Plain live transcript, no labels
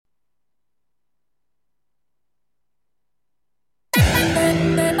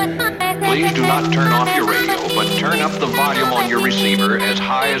Please do not turn off your radio, but turn up the volume on your receiver as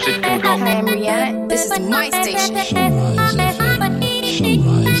high as it can go. Hi, I'm Rihanna. This is my station. Sunrise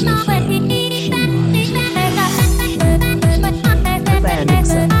FM. Sunrise FM. The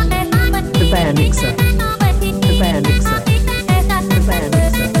BearMixer. The BearMixer. The BearMixer. The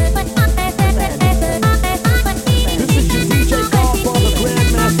BearMixer. This is your DJ Godfather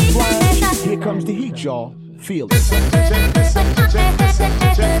Grandmaster Flash. Here comes the heat, y'all. Feel it. The BearMixer.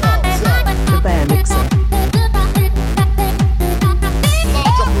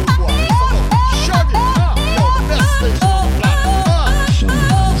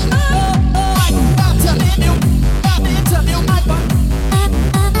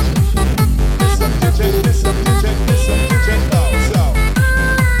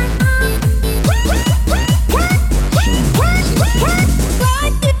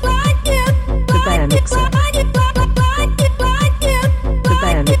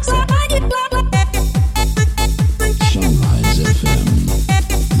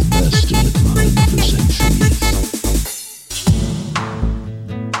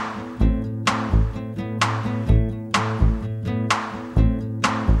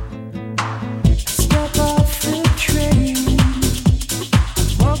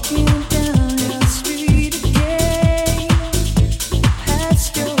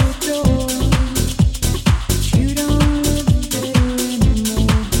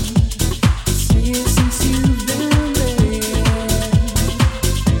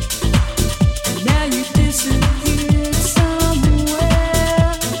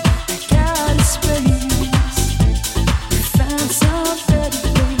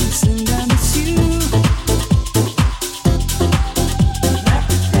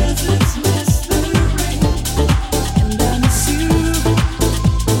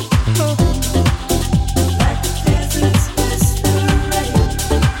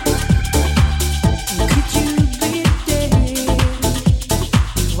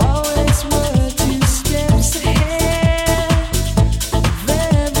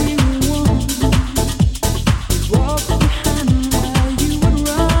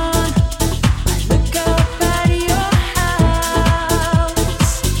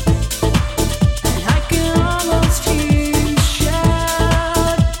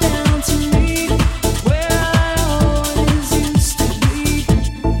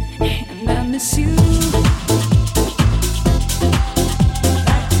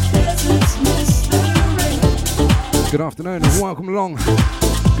 Good afternoon and welcome along.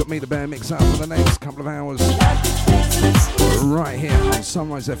 Got me the BearMixer for the next couple of hours right here on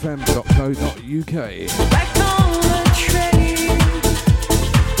sunrisefm.co.uk. Back on the train,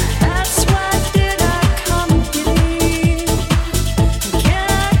 that's why did I come here? Can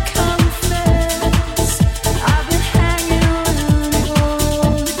I confess, I've been hanging around your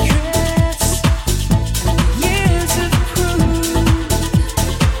old address. Years have proved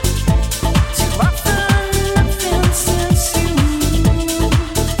to offer nothing since you.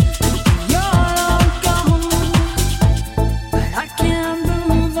 You're long gone, but I can't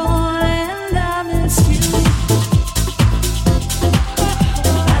move on and I miss you.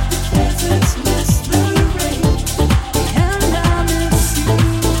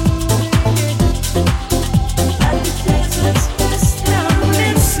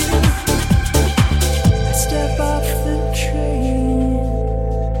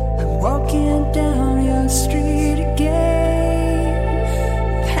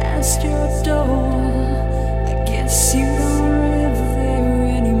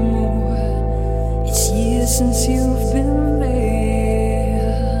 Since you've been there,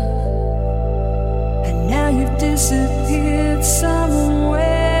 and now you've disappeared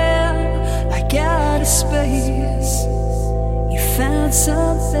somewhere, like out of space. You found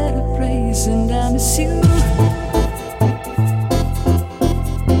some better place, and I miss you.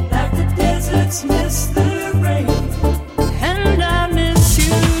 Like the deserts miss the rain, and I miss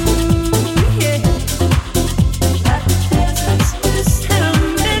you. Yeah, like the deserts miss, and I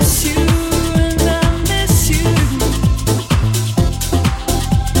miss you.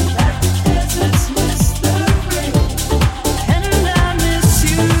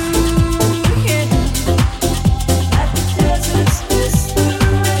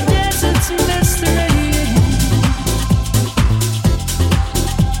 Miss the rain.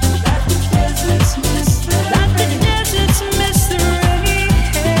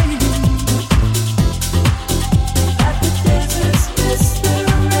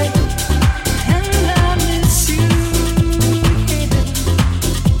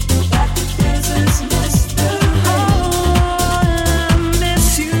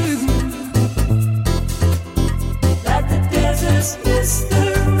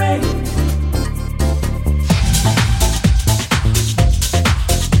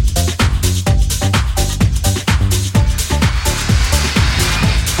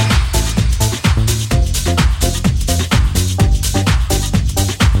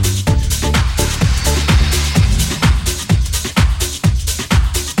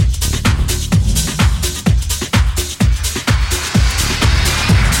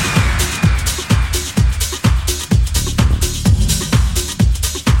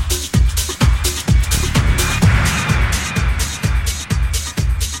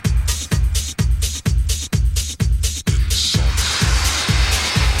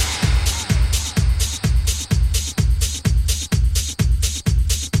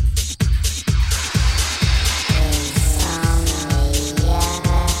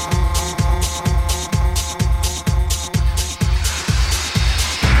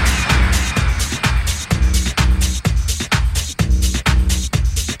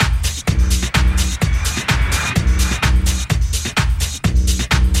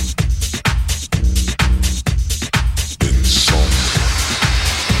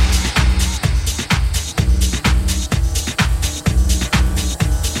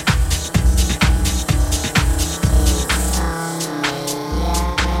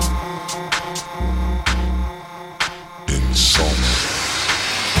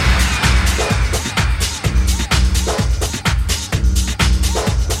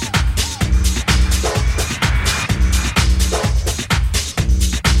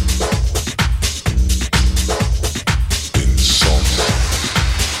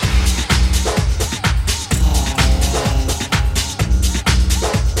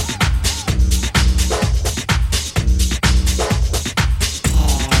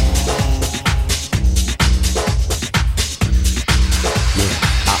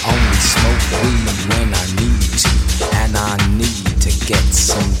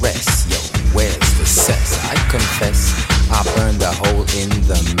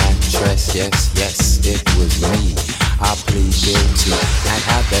 yes, it was me. I plead guilty, and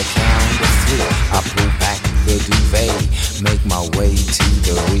at the count of three, I pull back the duvet, make my way to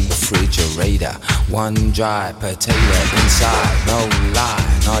the refrigerator. One dry potato inside, no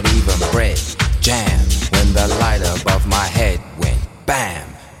lie, not even bread. Jam, when the light above my head went bam.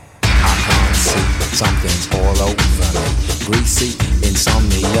 I can't see, something's all over me. Greasy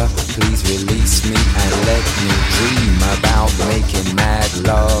insomnia, please release me and let me dream about making mad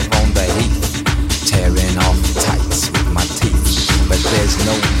love on the heath, tearing off tights with my teeth. But there's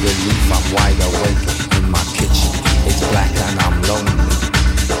no relief, I'm wide awake in my kitchen. It's black and I'm lonely.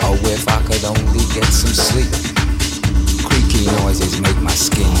 Oh, if I could only get some sleep. Creaky noises make my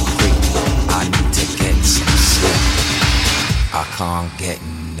skin creep. I need to get some sleep. I can't get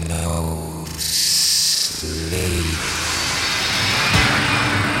no sleep.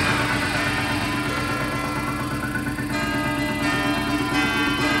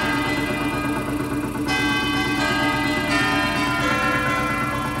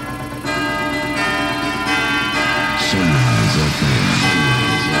 Sunrise FM.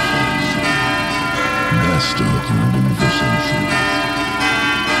 Best of the Conversation.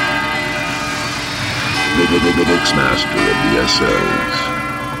 The Mixmaster of the SLs.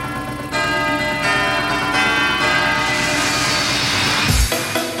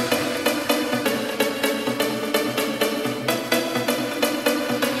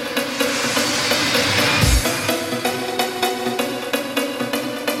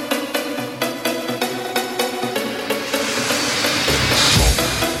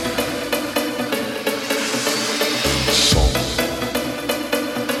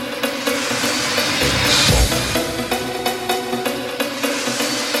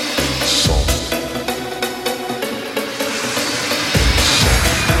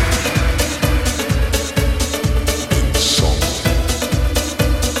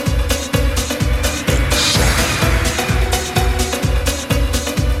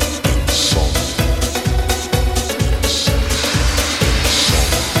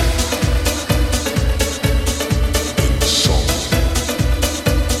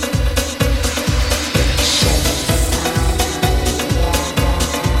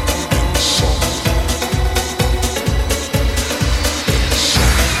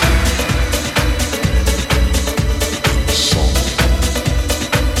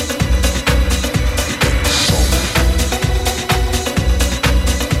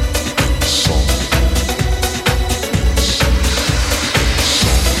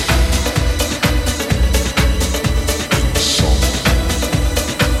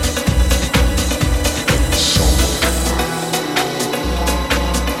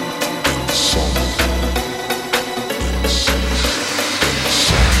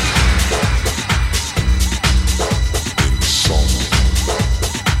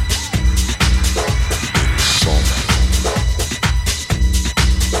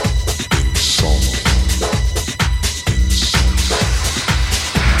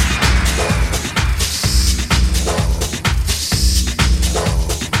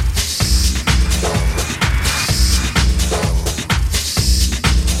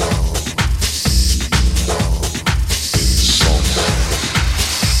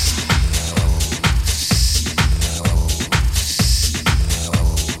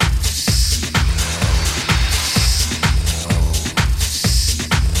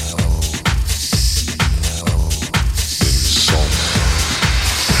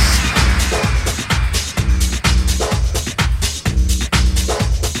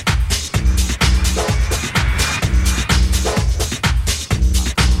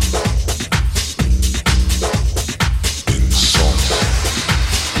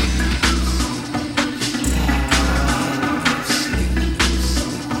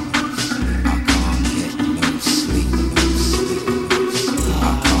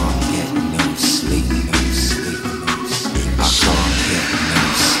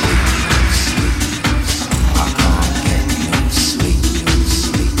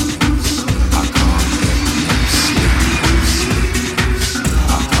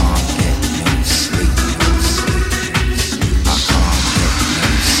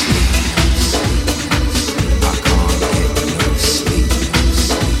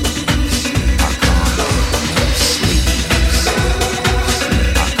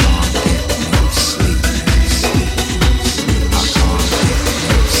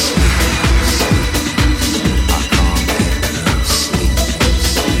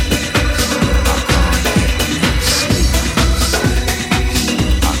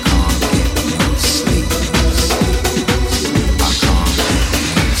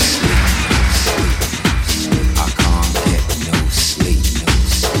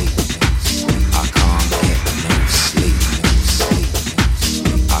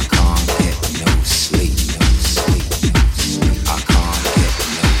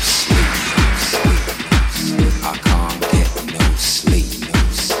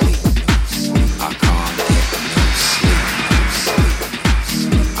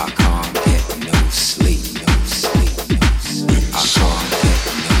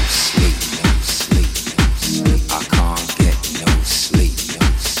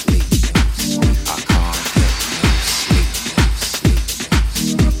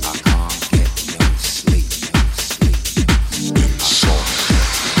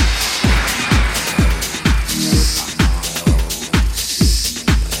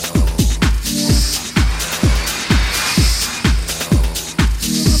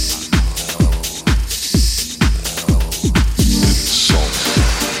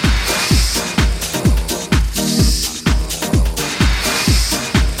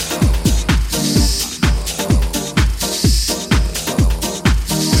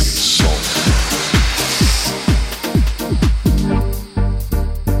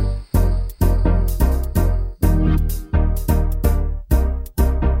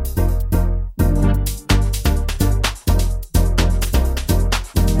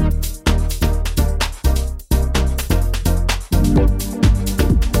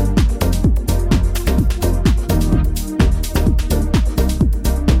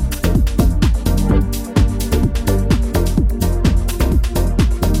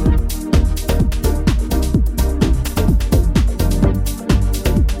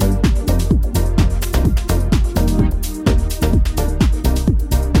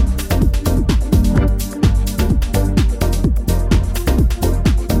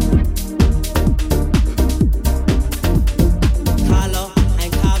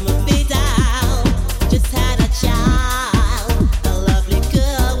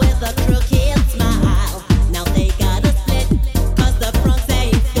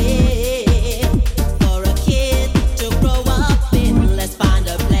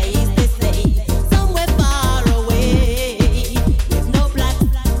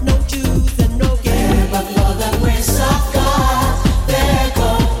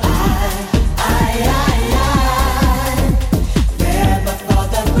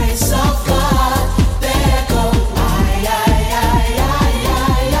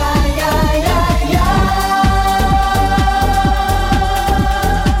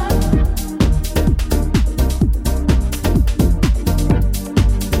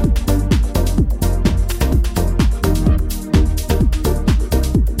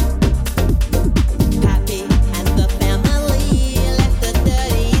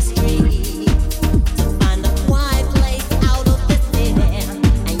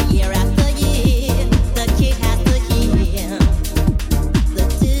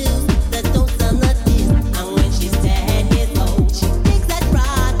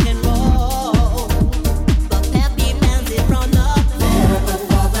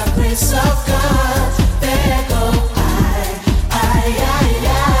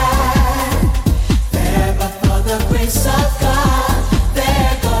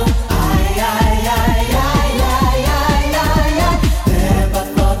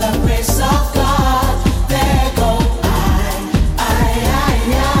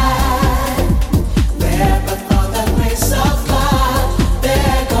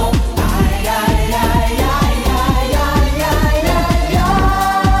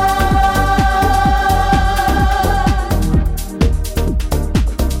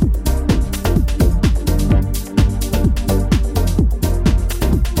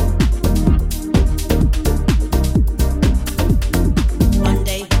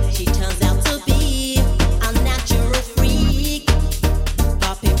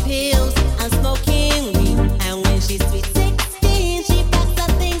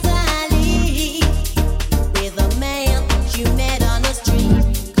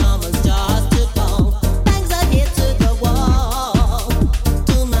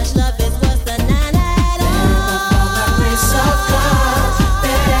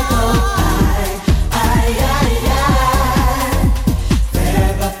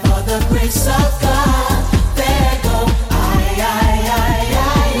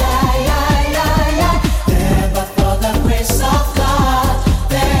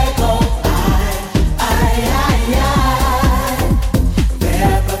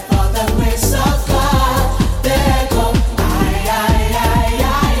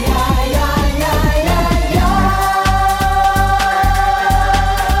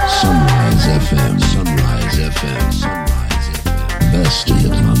 FM, Sunrise FM, Sunrise FM. Best hit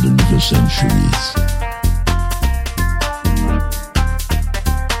London for centuries.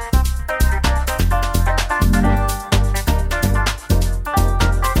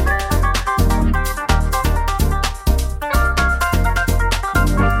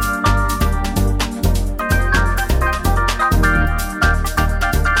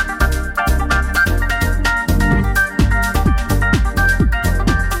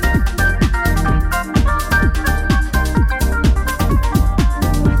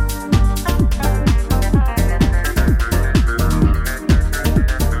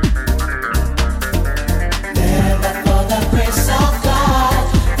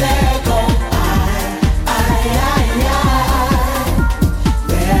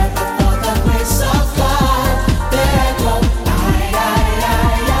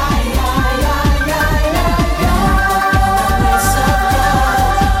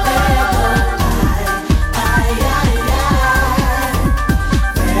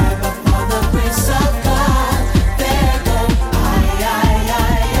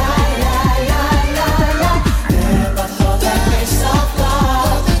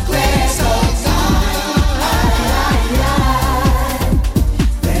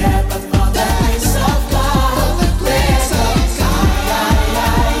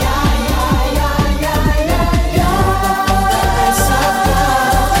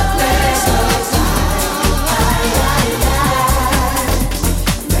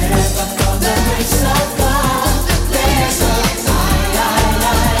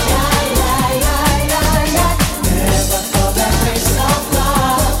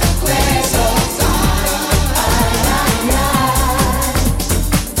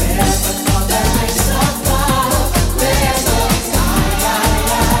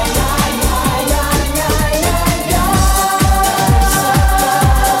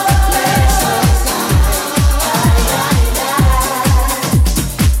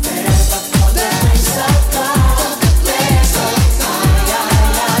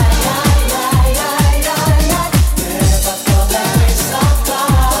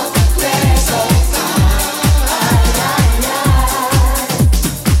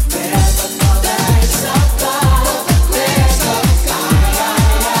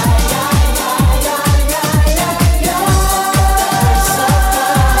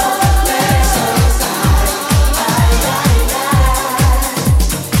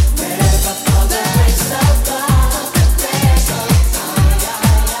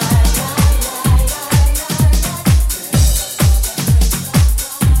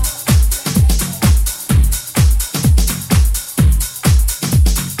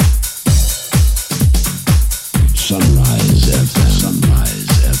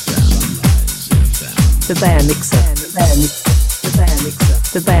 The BearMixer.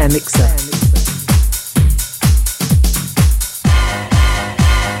 The BearMixer.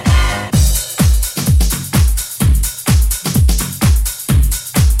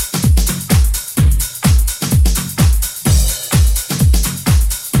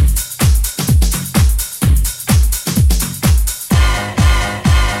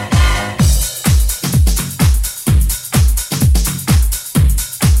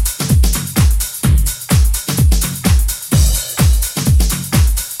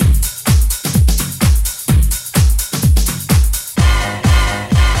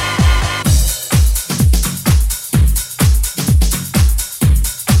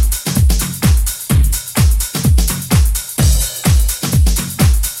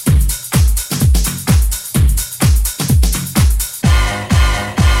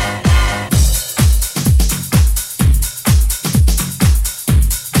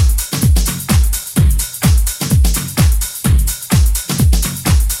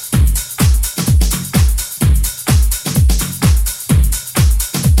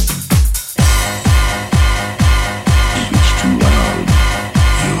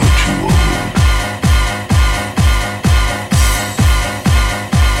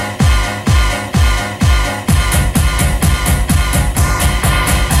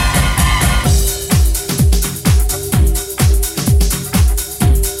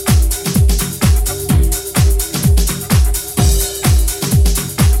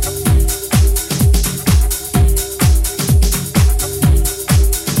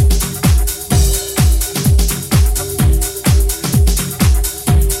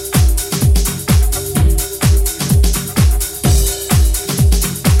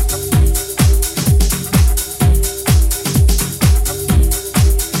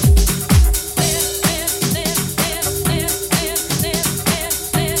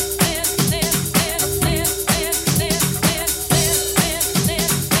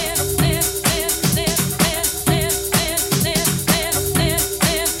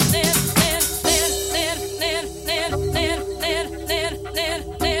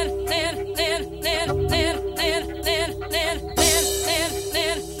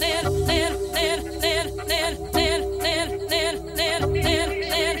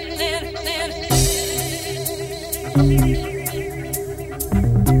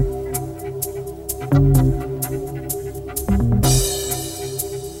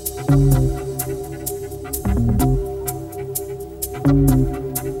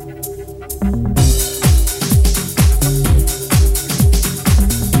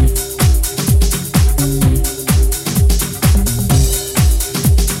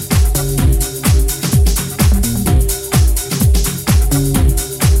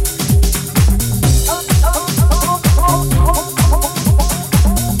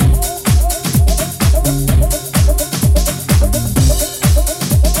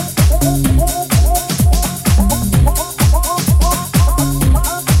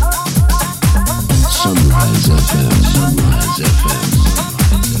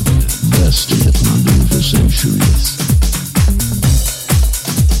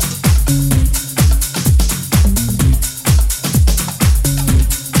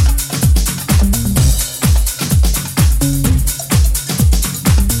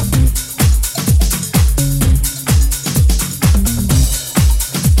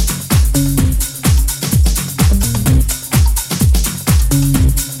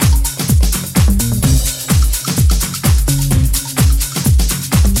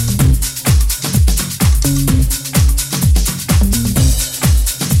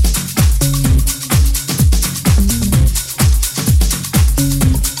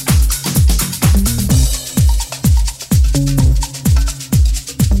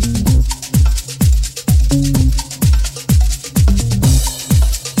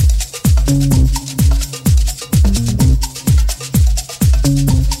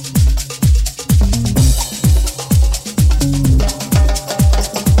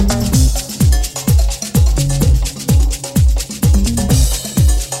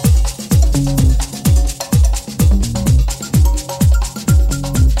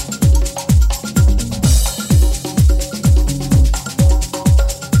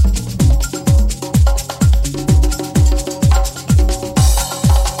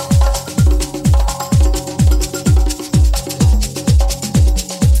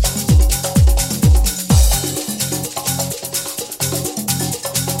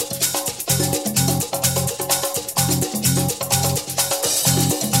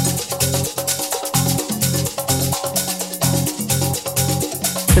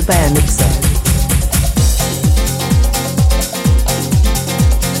 The BearMixer.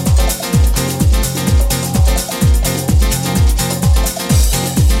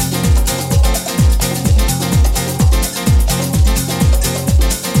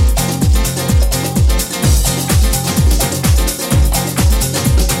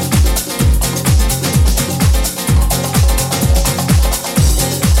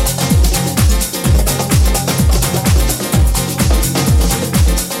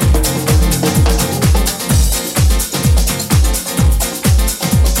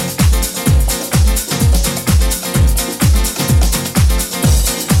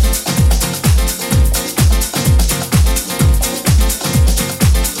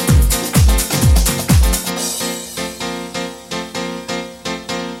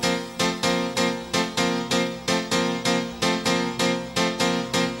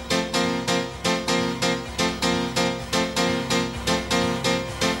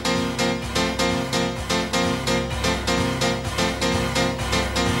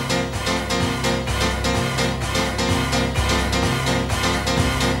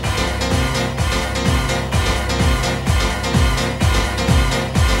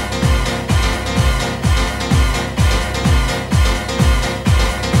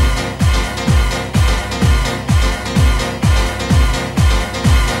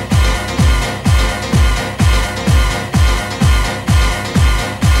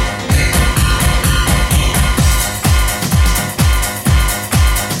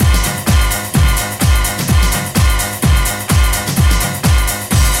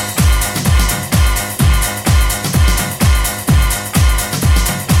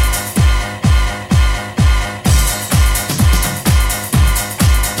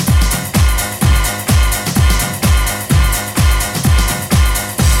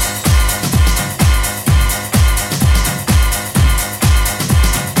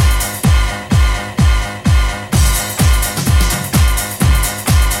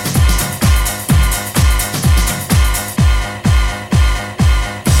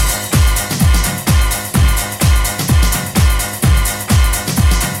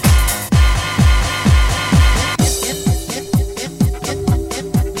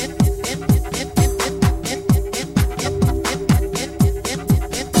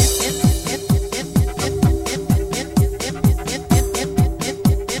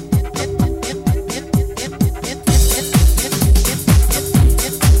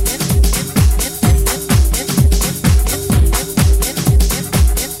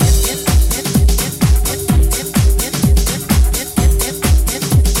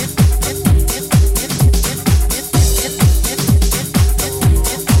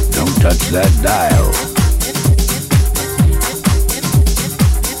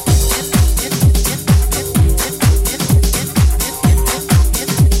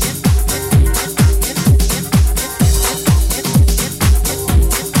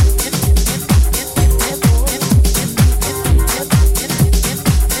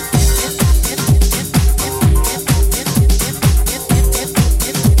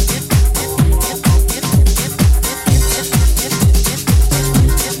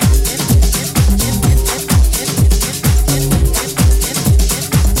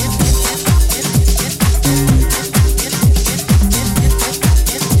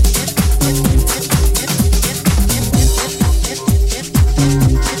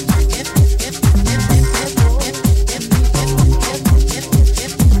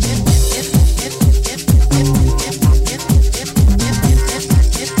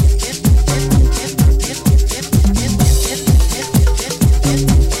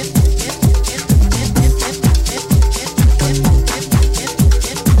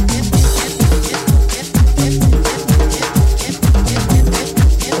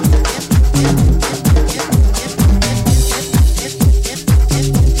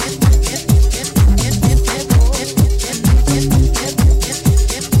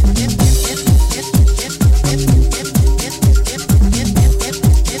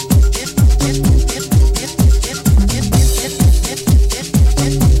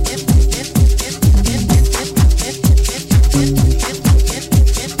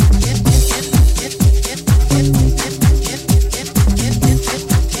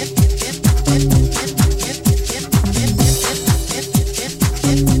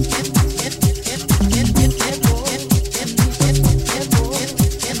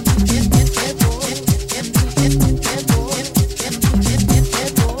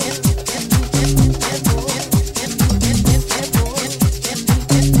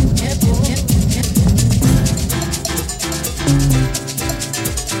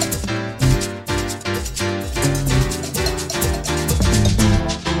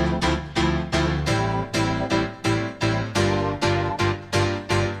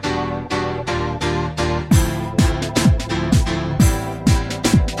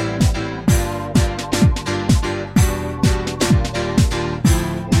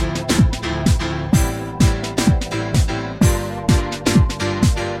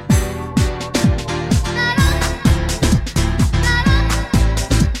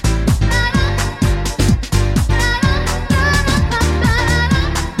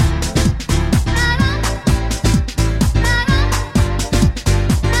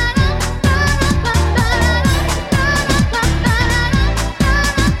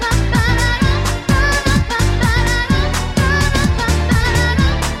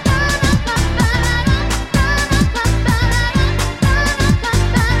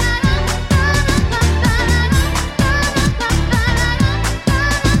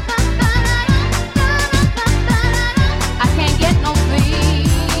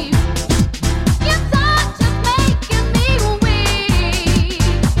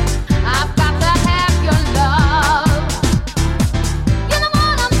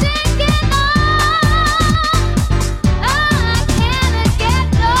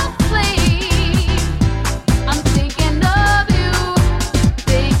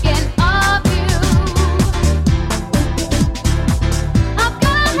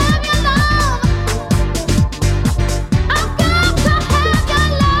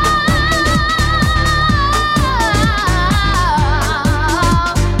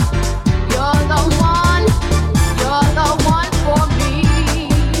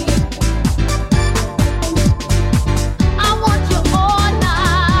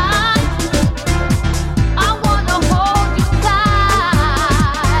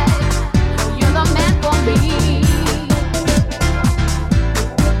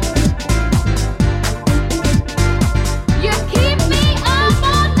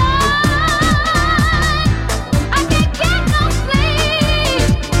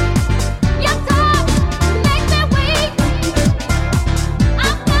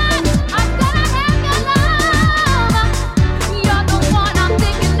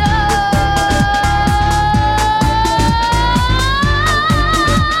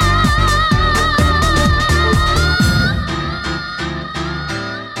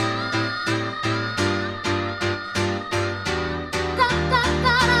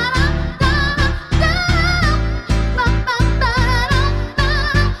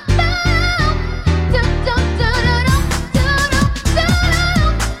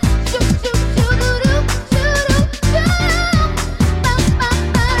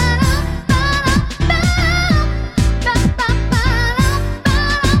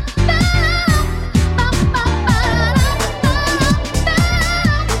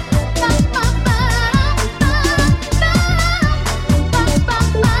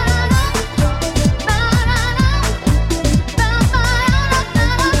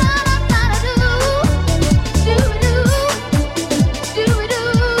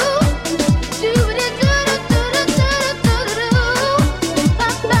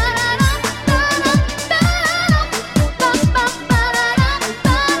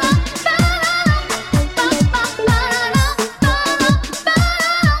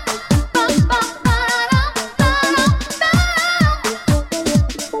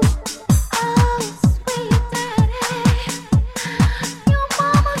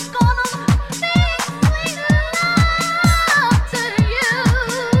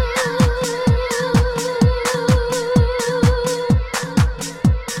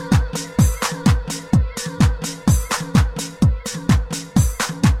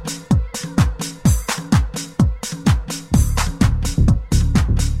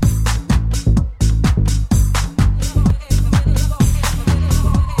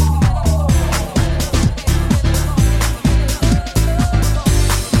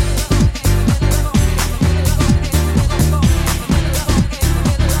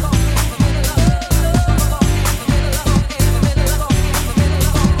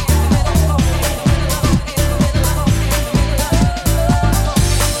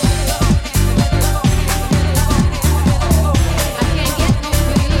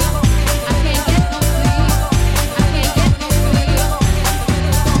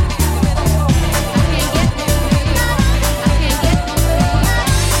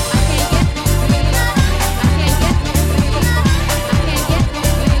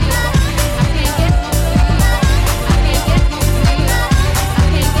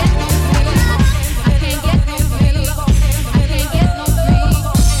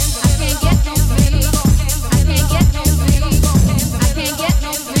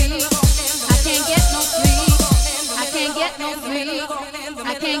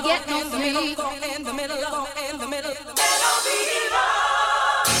 get no free. In the middle.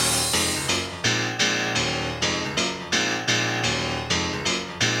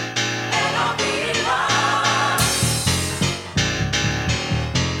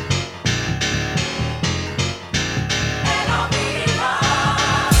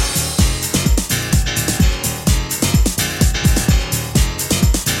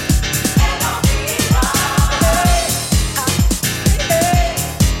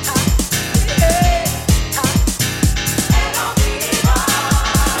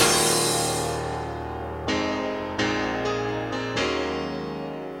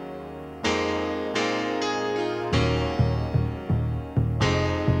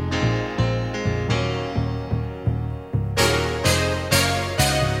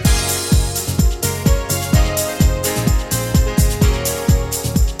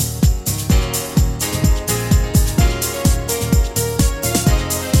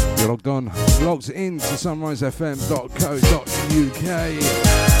 Logged into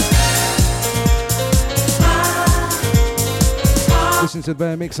sunrisefm.co.uk. Listen to the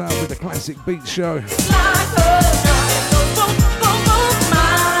BearMixer with the classic beat show.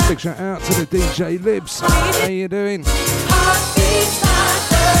 Big shout out to the DJ Libs. How you doing?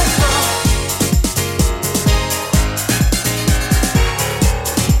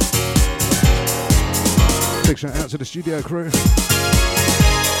 Big shout out to the studio crew.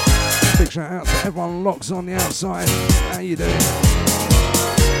 Big shout out to everyone locks on the outside. How you doing?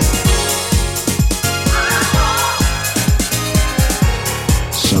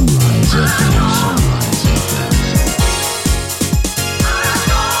 Sunrise FM, Sunrise FM.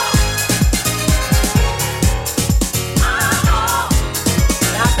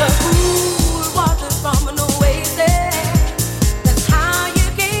 Like the cool water from an oasis, that's how you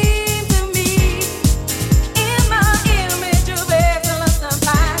came to me. In my image of excellence and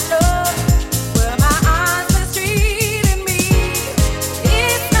passion, where my eyes mistreated me.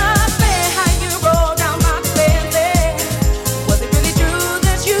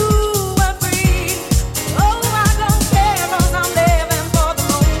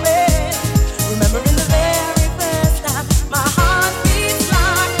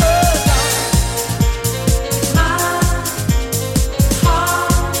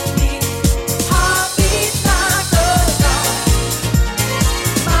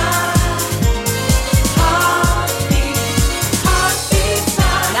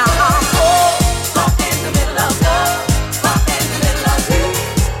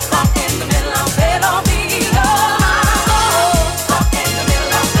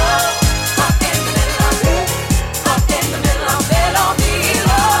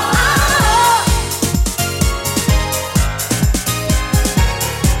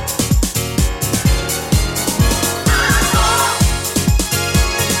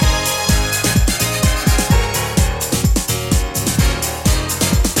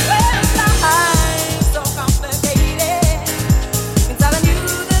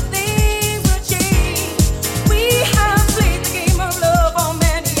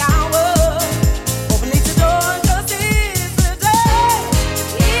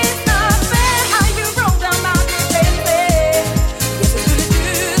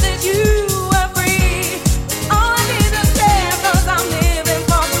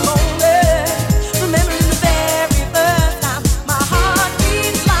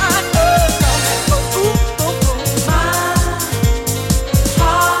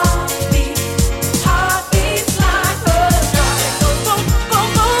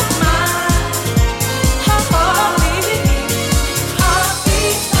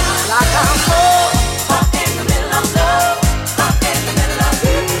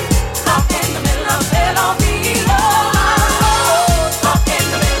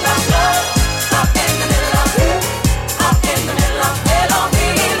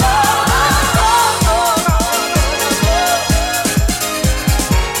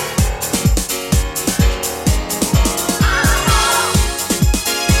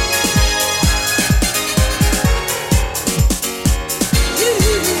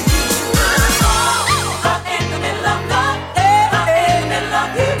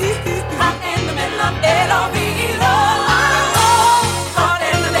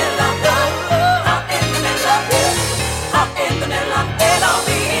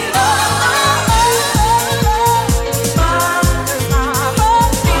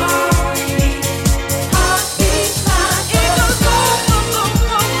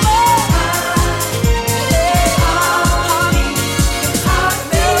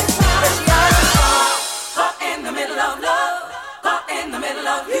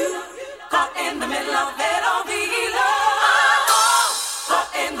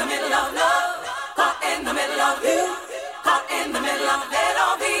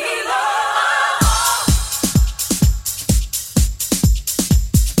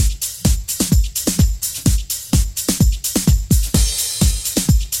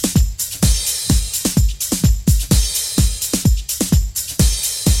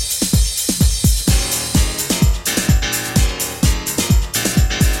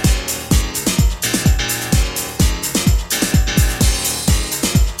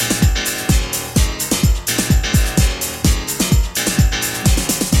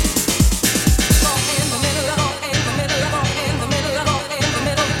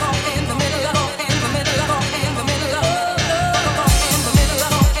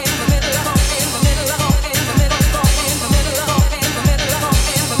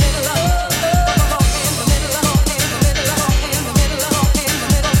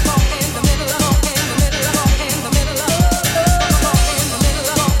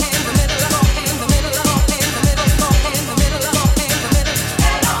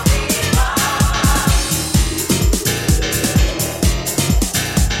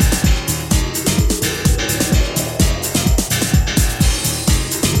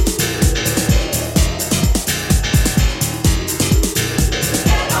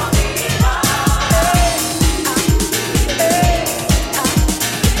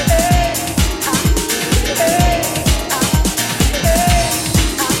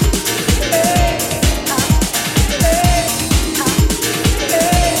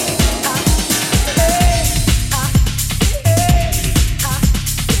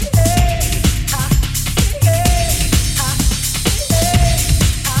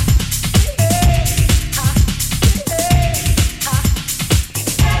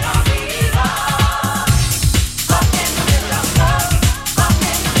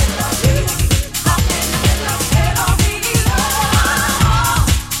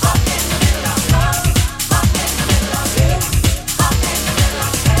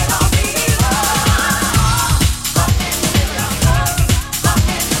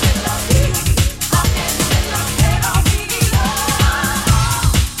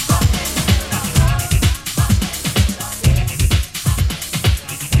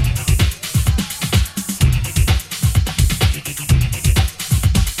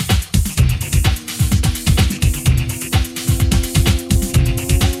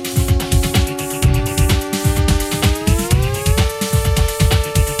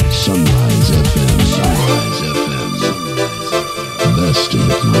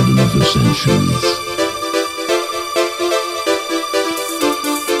 at London of the Centuries.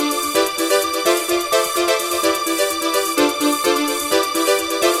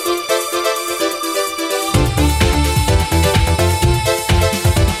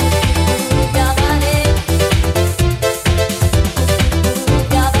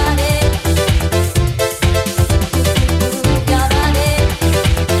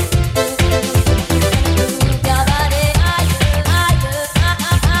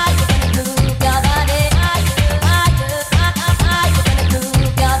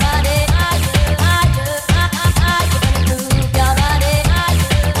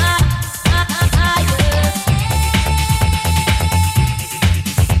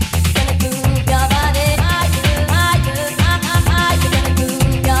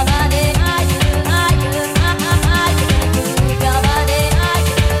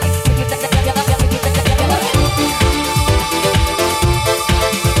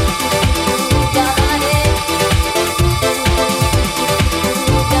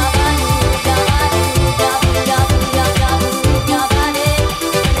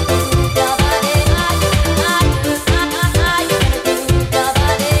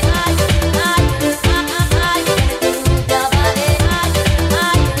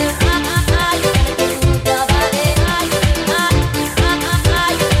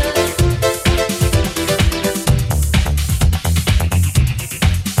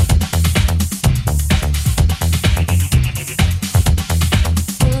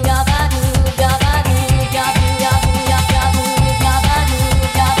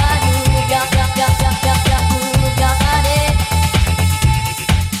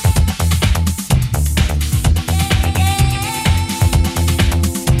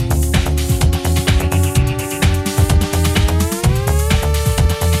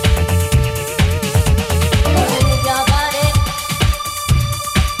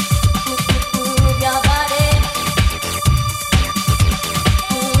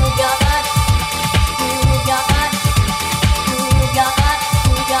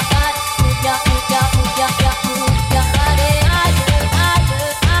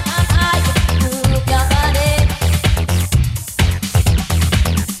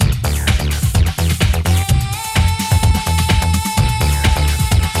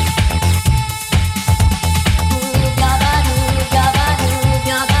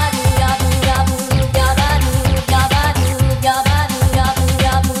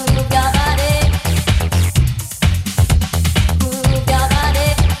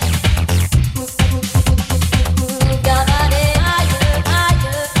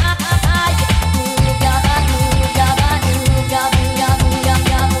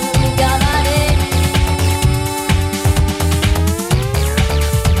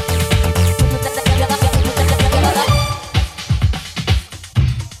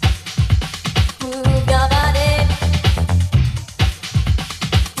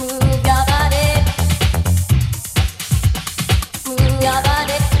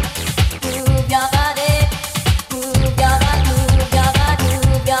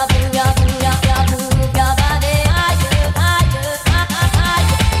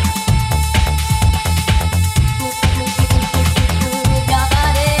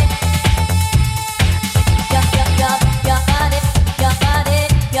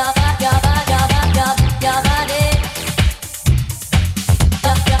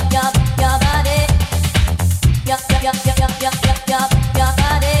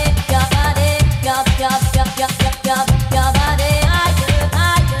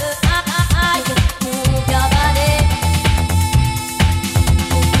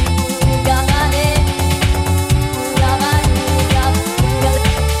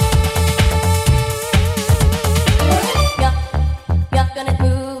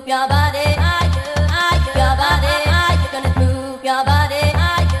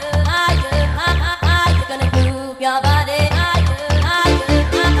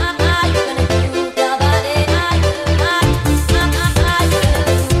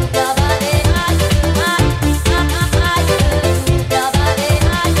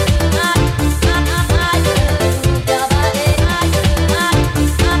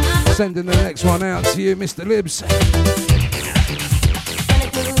 Sending the next one out to you, Mr. Libs.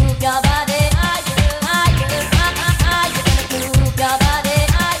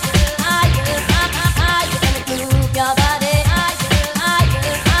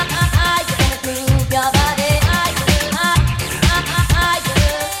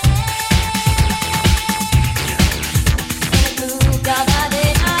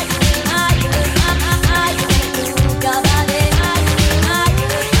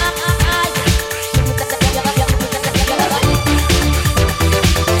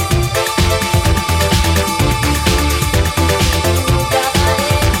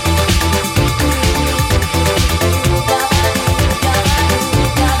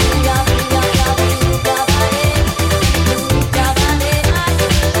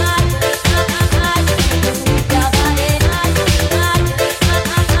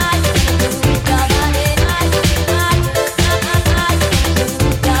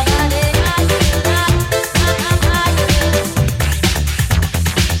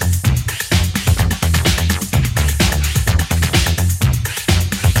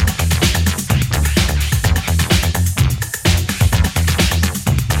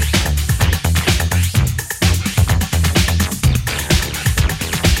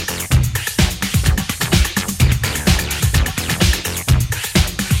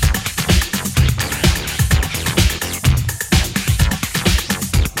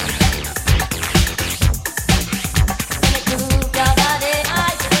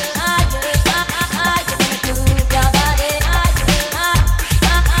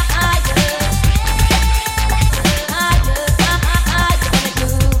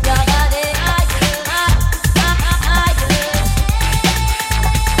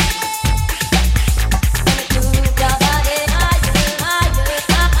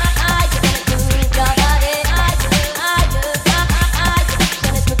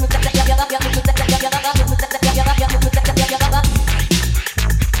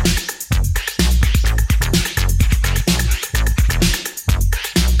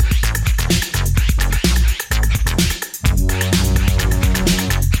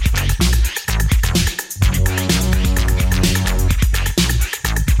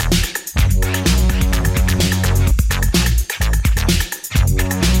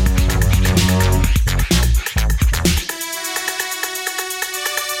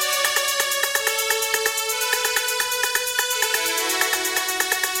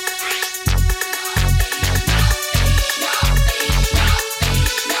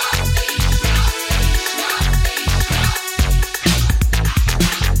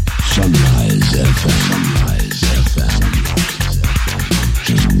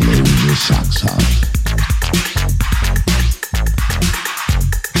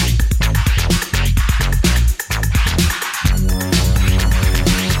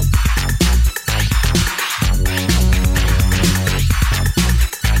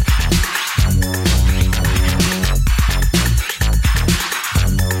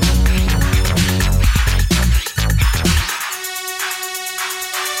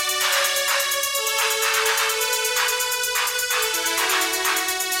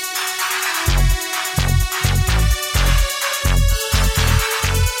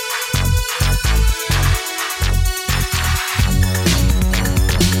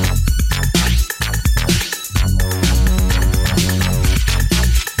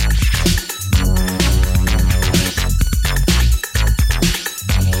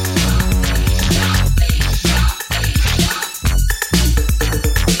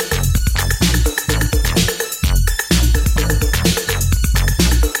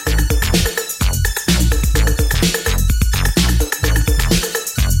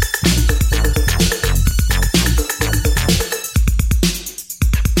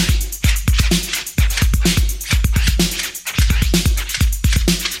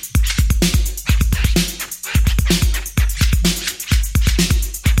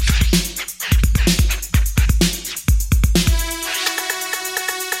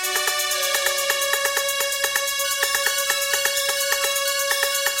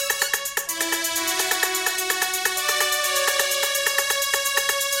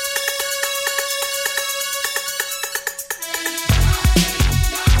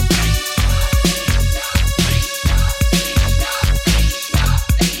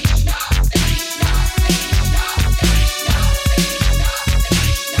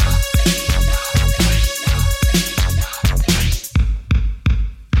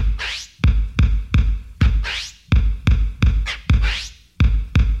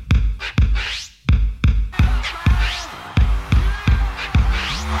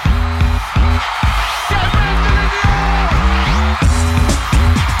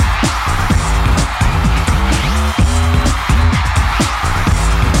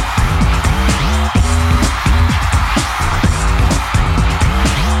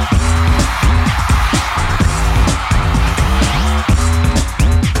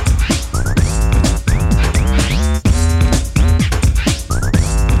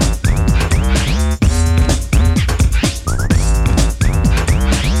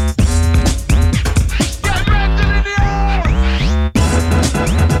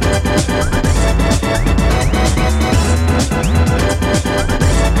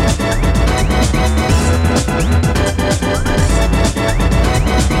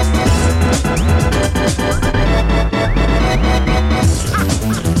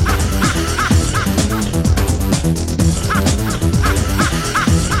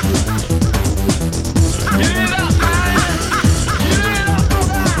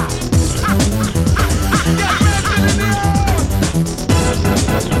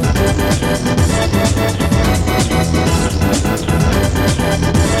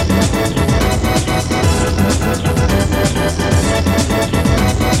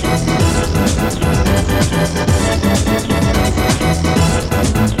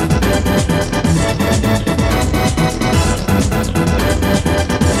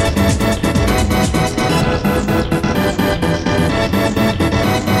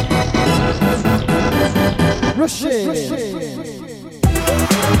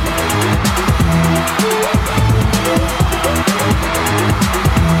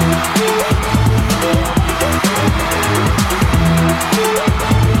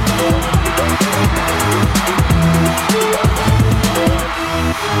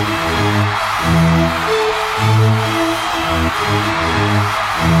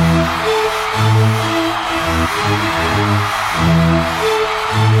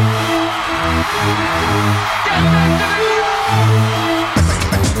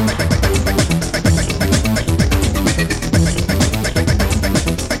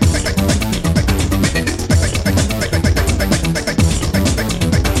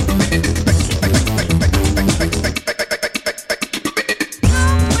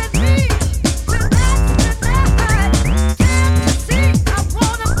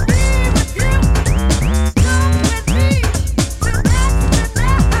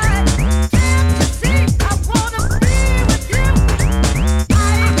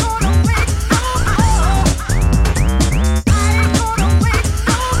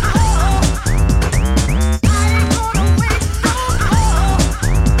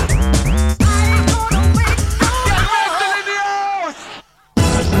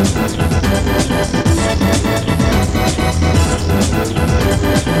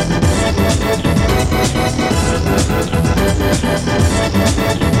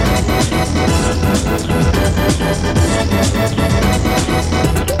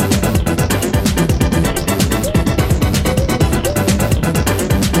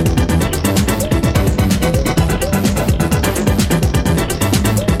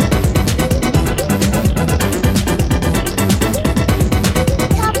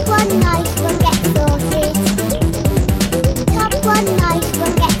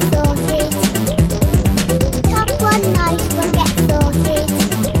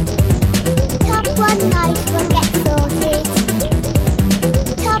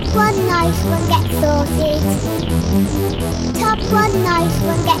 nice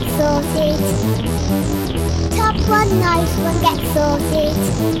one gets sorted. Top one nice one gets sorted.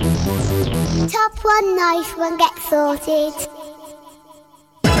 Top one nice one gets sorted.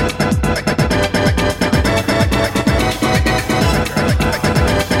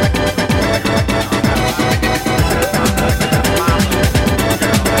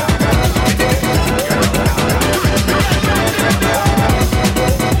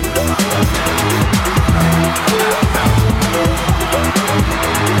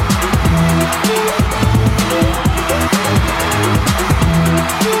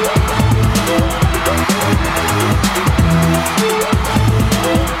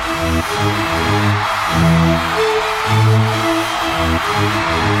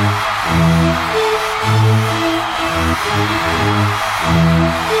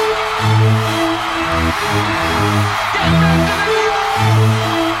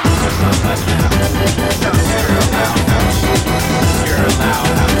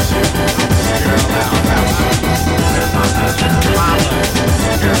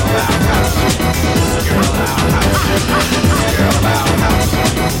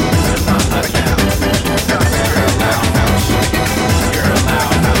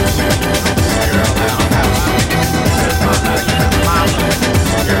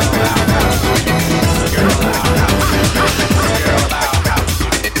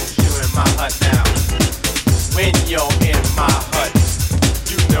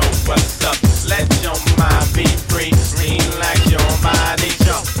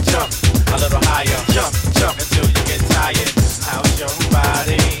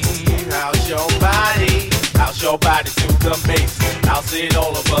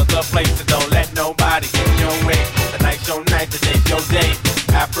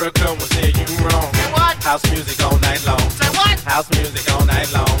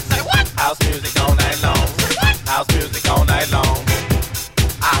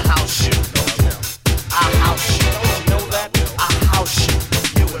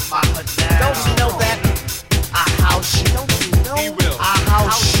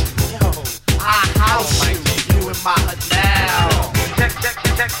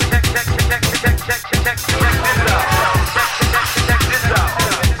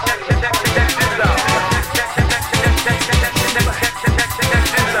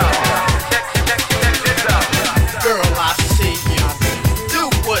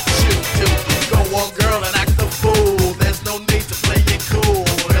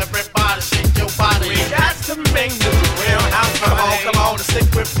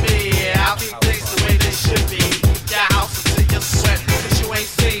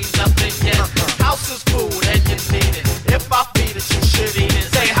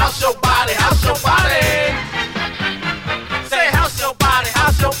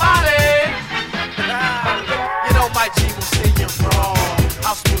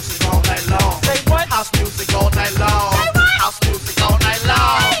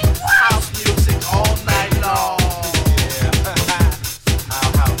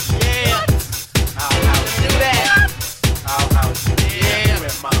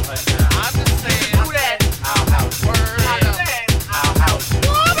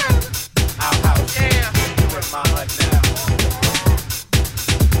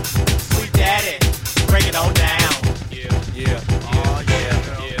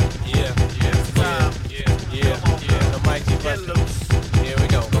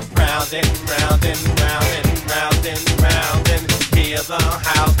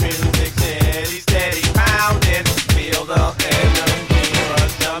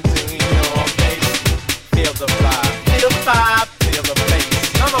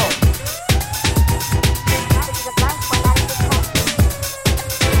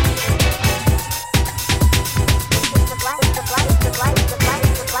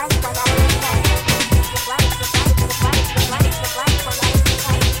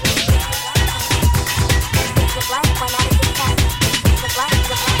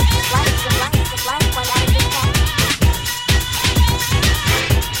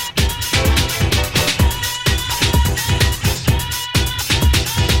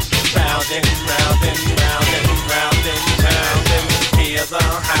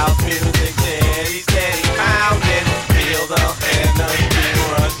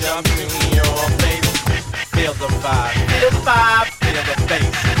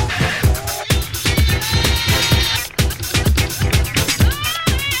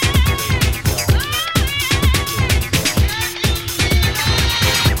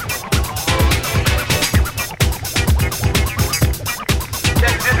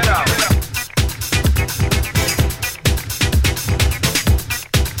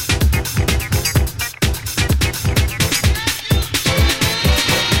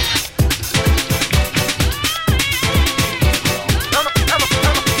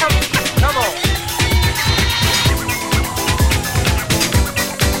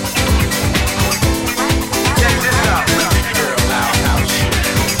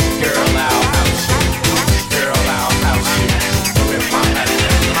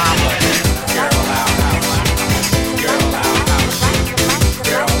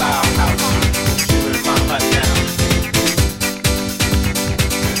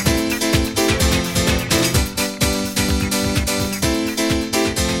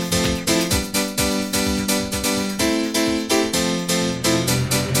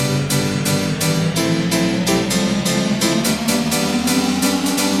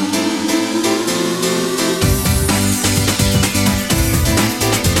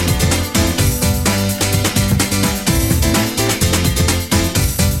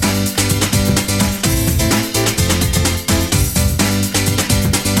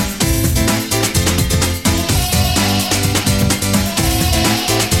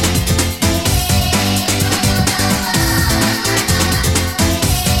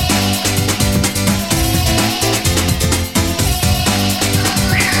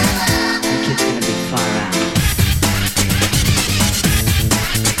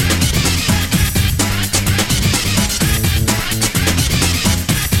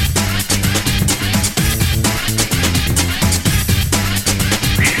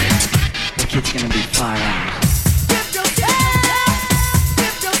 It's gonna be far out.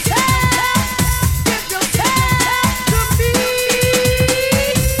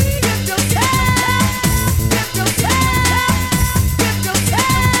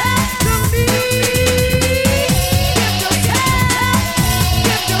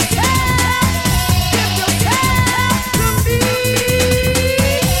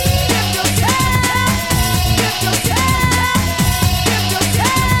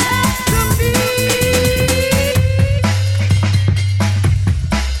 To me.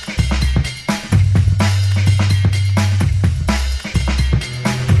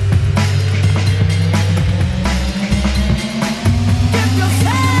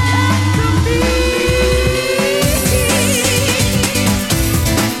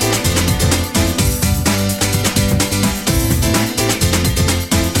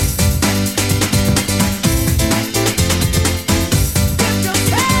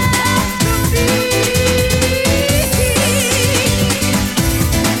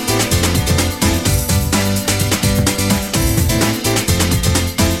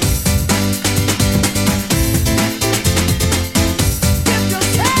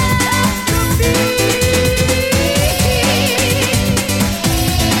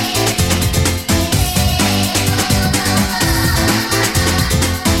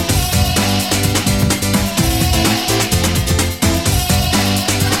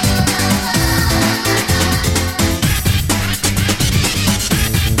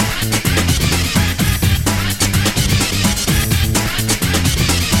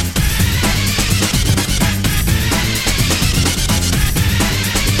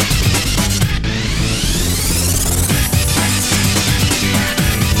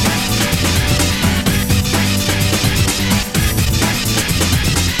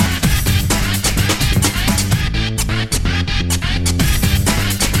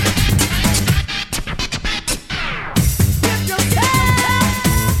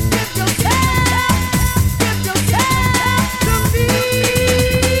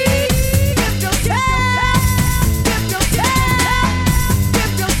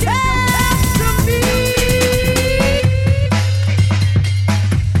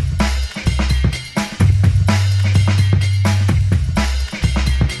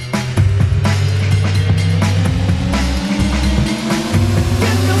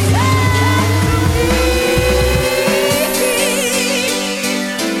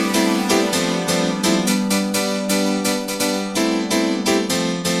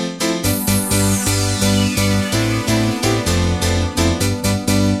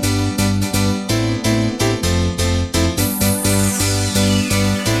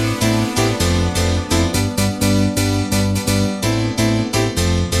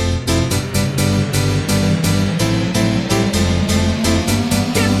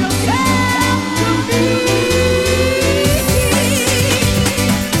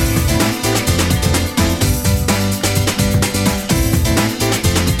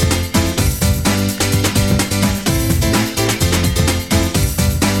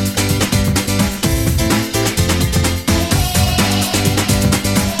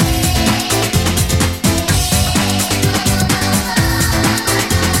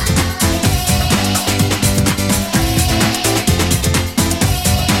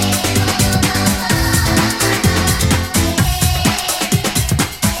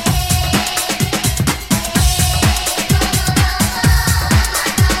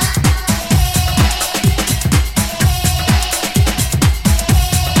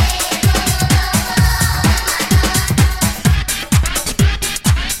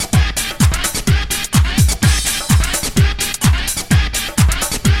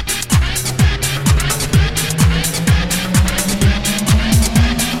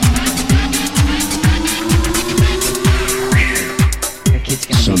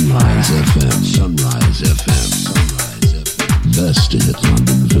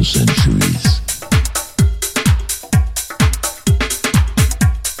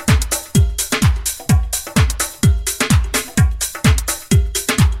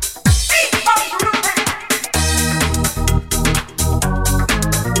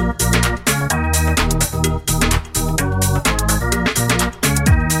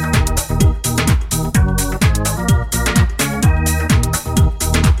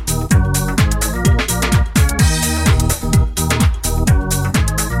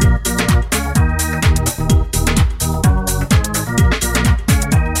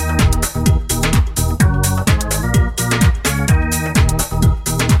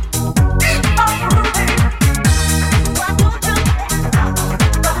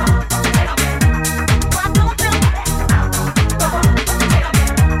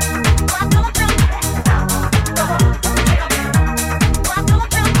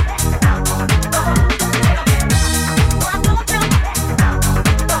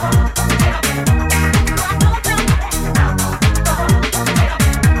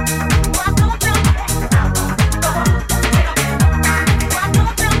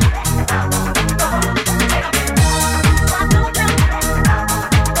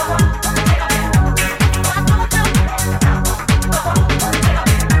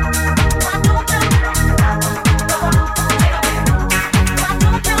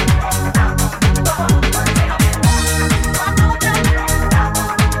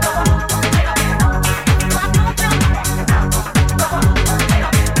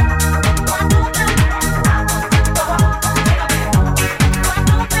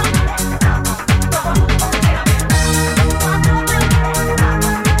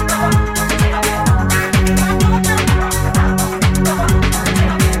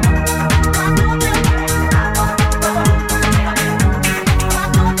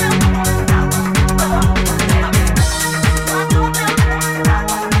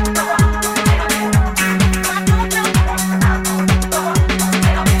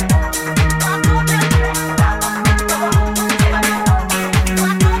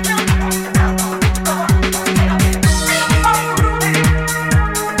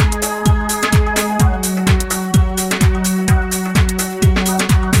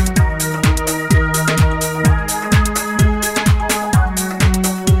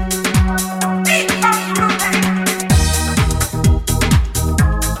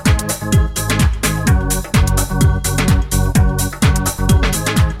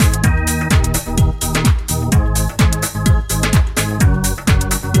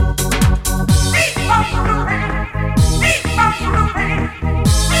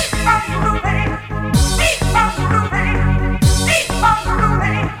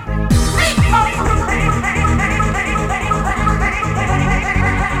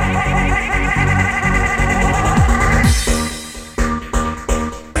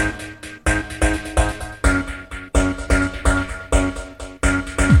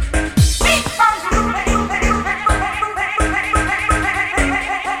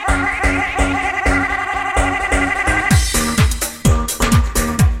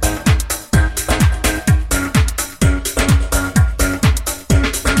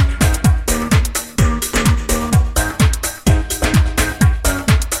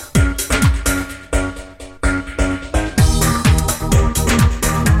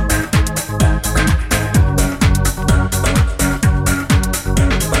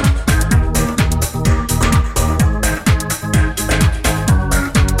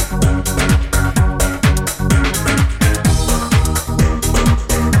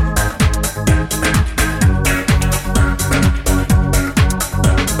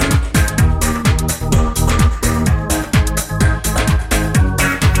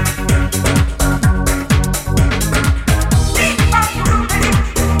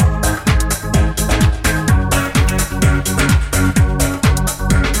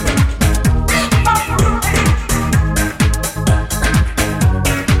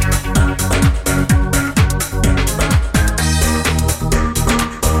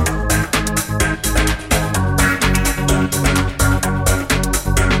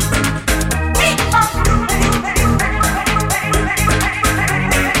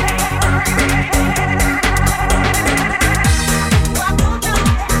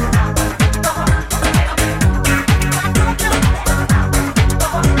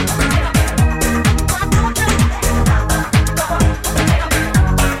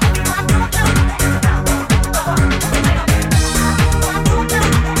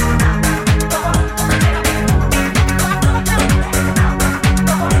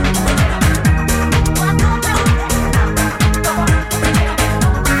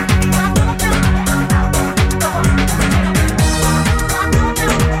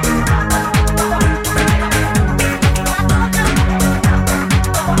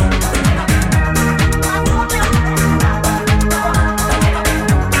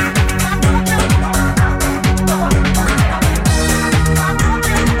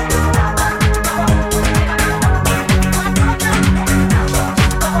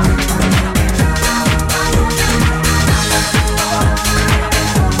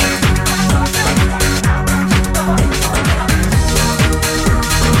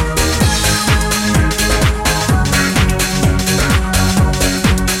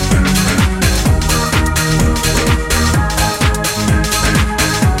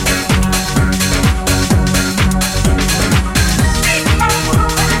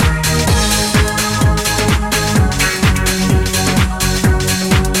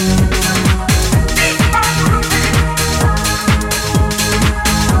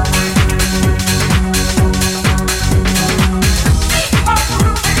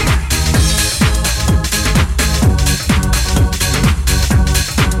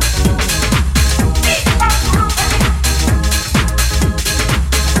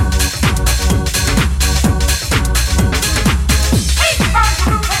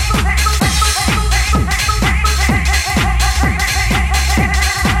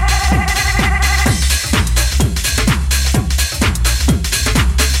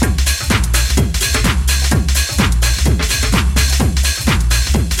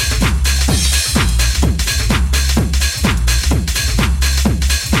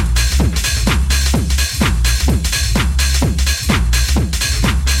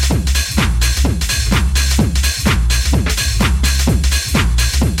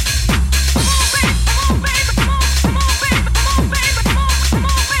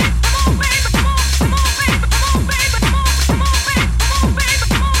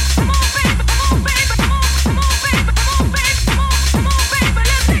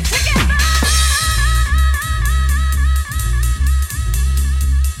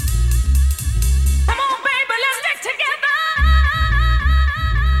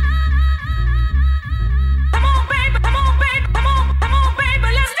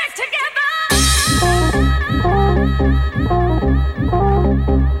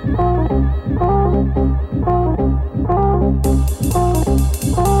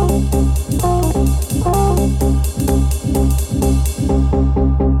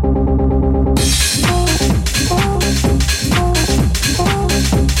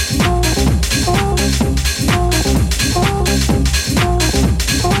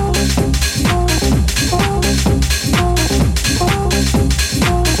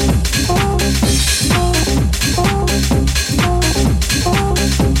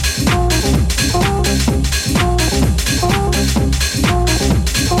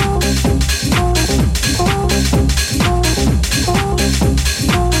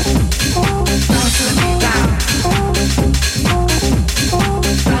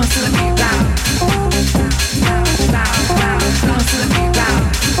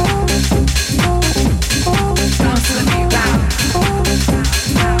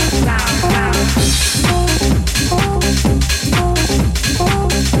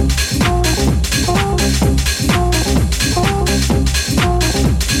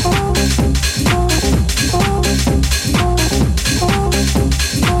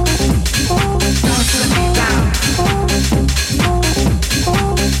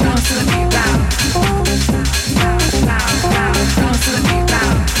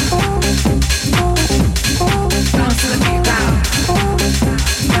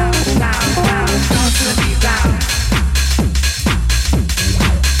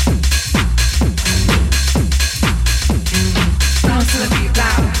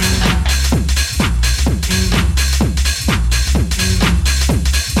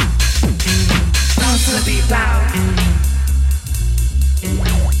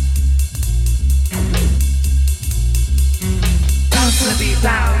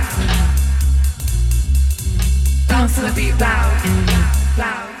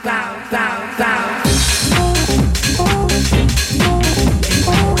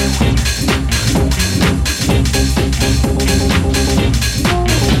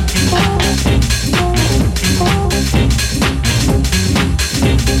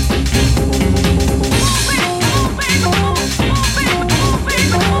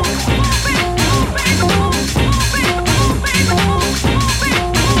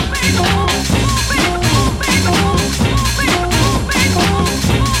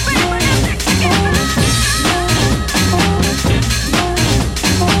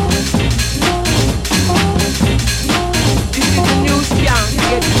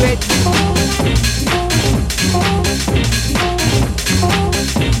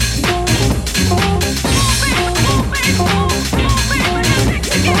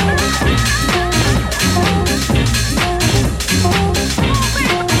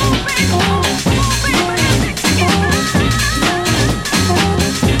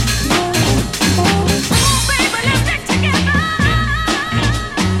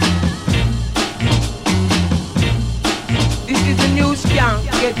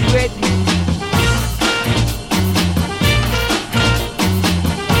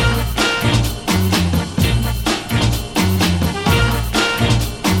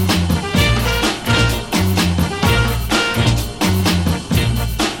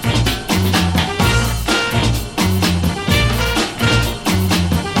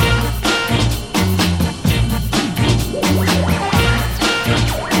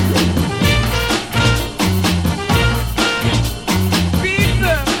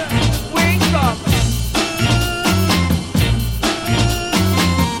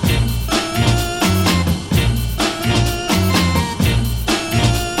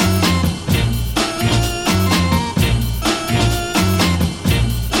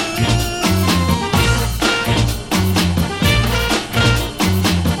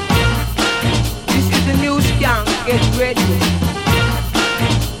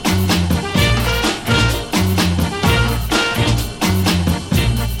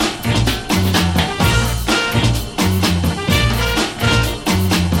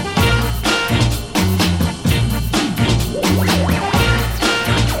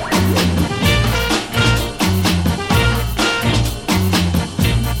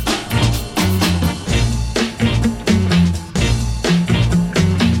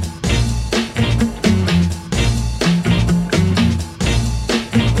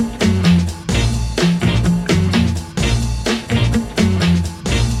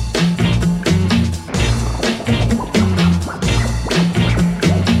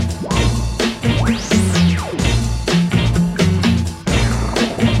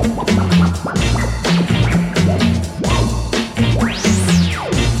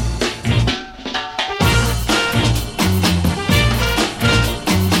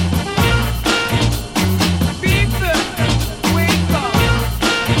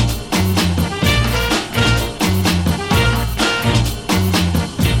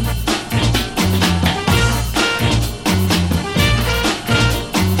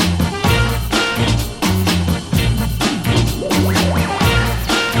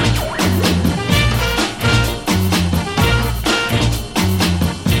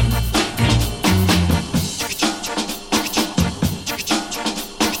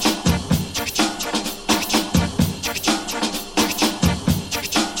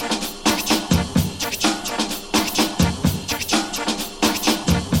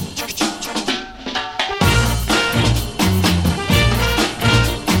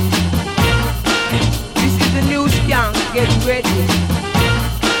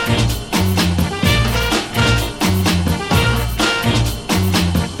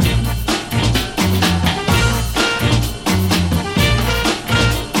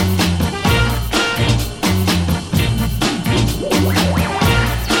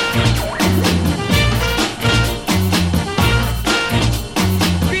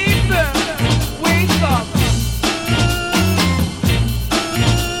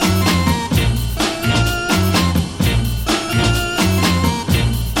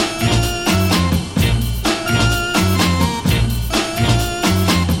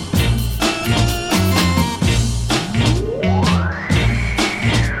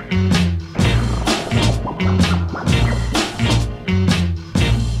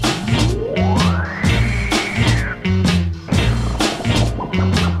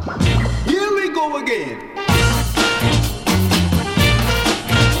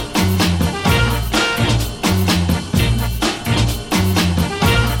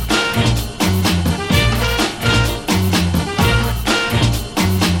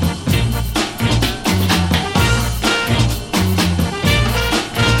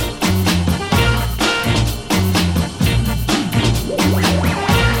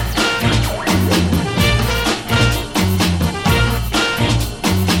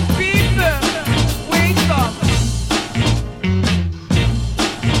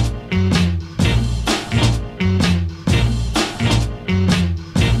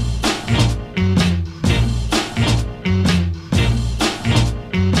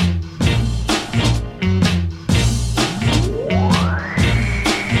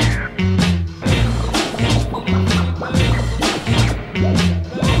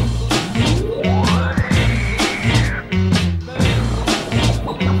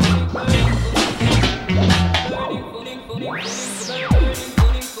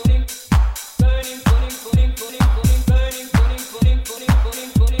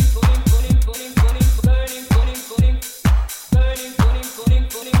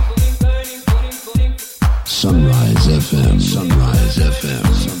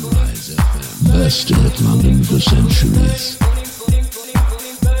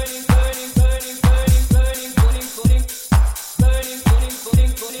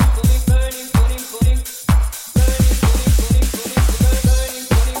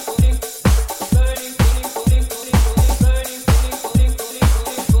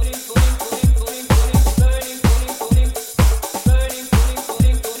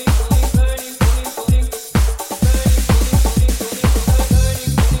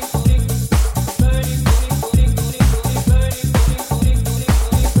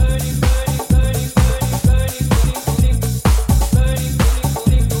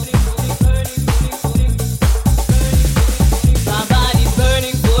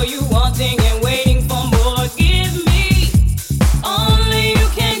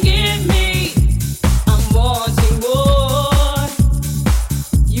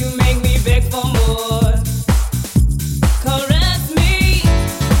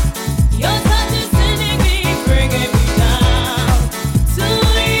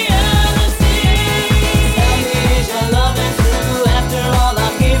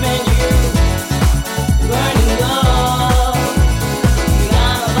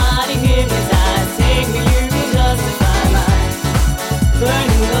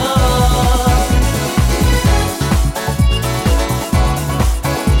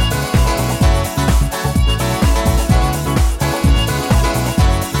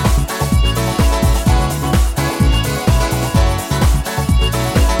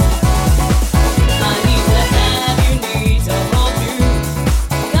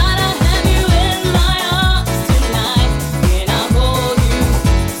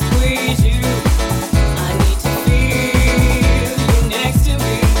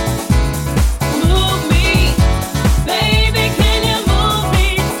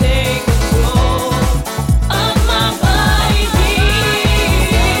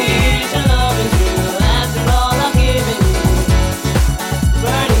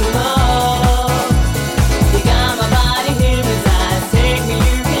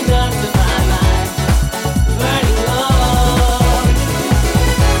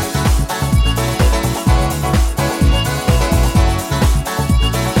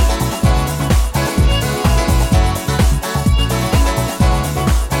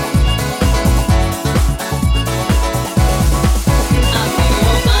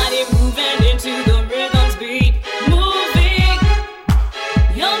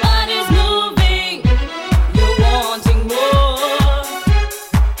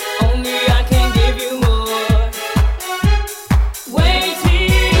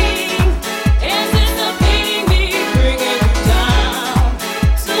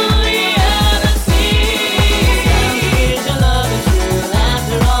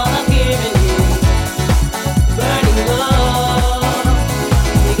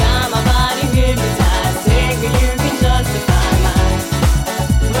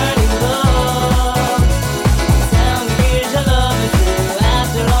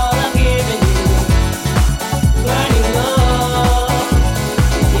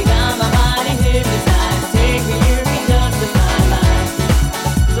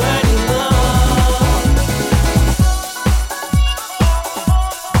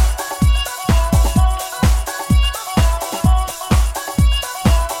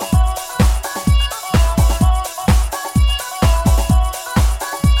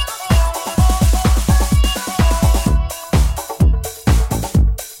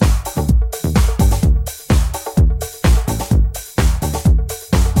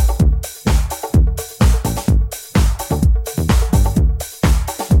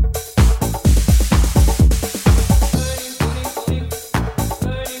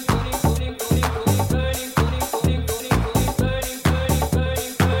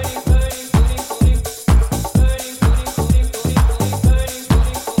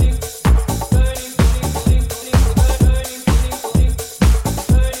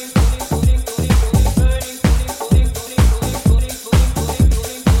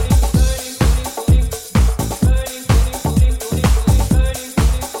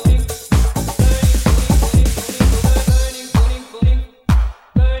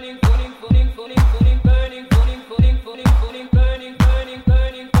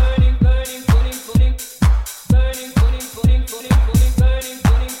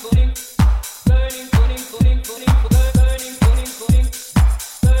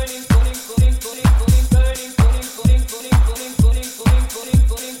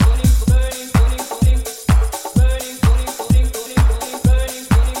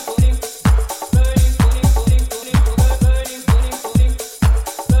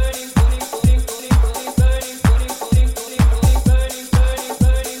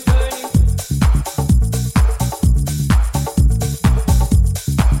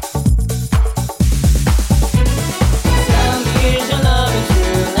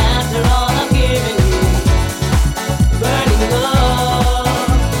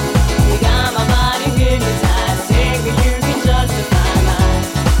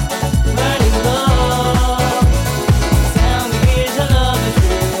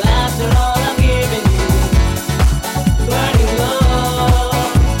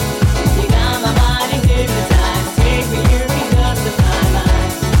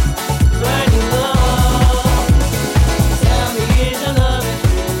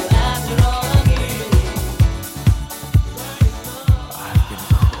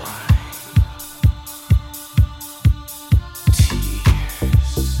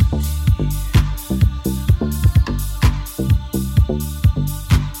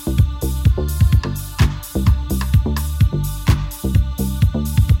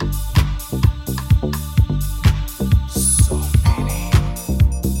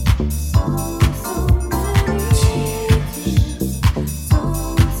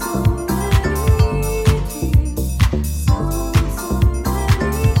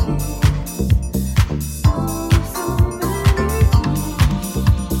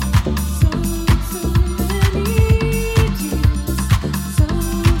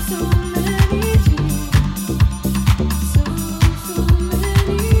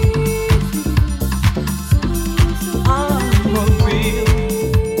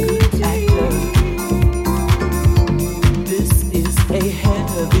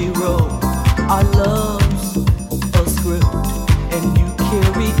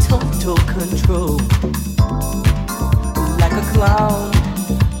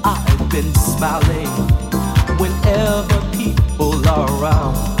 ballet whenever people are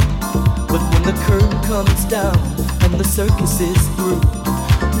around. But when the curtain comes down and the circus is through,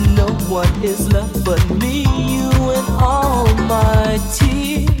 no one is left but me, you, and all my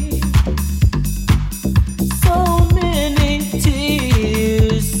tears. So many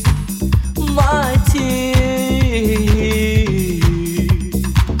tears, my tears.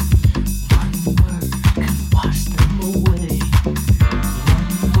 One word could wash them away.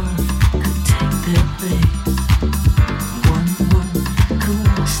 One word could take their place. One word could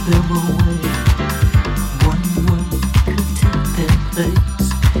wash them away. One word could take their place.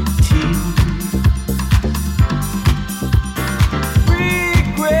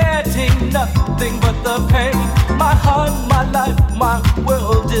 Regretting nothing but the pain. My heart, my life, my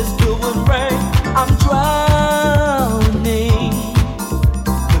world is filled with rain. I'm drowning.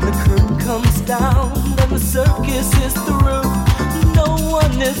 When the curtain comes down and the circus is through, no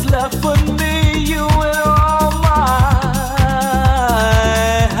one is left but me, you, and all my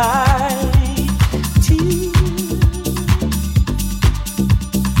tears.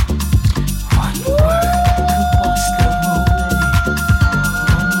 One word could wash them away.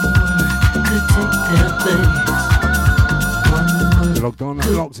 One word could take their place. Logged on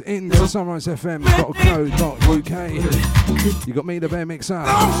and locked in to sunrisefm.co.uk. You got me, the BearMixer.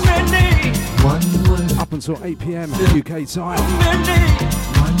 Up until 8 PM UK time.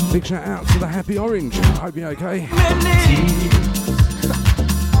 Big shout out to the Happy Orange. Hope you're okay.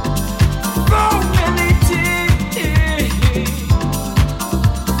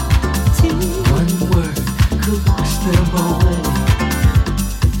 One word could wash them away.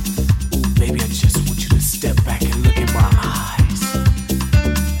 Ooh, baby, I just want you to step back and look in my eyes.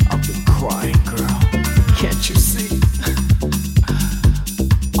 I've been crying, girl. Can't you see?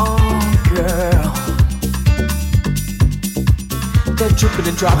 Oh, girl. They're dripping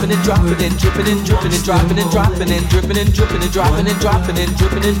and dropping and dropping and dripping and dripping and dropping and dropping and dripping and dripping and dropping and dropping and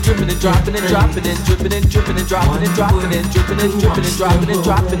dripping and dripping and dropping and dropping and dripping and dripping and dropping and dropping and dripping and dripping and dropping and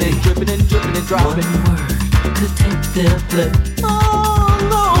dropping and dripping and dripping and dropping. One word could take their place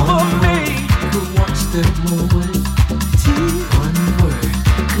all over me. Could wash them away. One word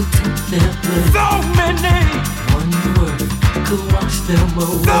could take their place. So many. One word could wash them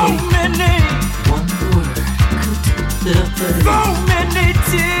away. So many. One word could take their place. So many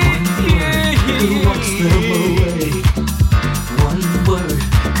tears could wash them away. One word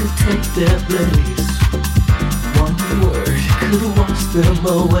could take their place. One word could wash them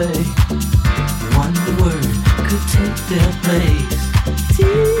away. One word could take their place.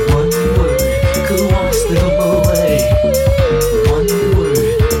 One word could wash them away. One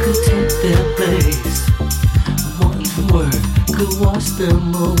word could take their place. One word could wash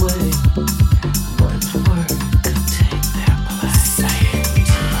them away. One word could take their place. Say it.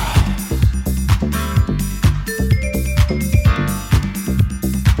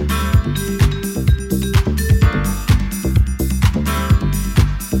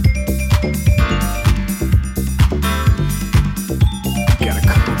 Gotta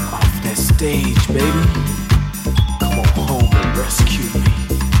come off that stage, baby. Come on home and rescue me.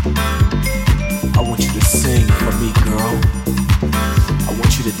 I want you to sing for me, girl. I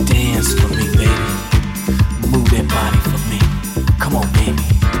want you to dance for me, baby. Move that body for me. Come on, baby.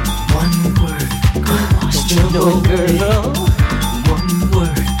 One word could wash them away. One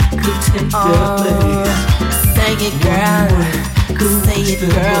word could take their place. Say it, girl. Say it,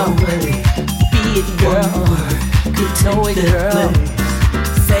 girl. Be it, girl. Could know it, girl.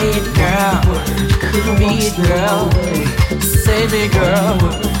 Say it, girl. Be it, girl. Say me, girl.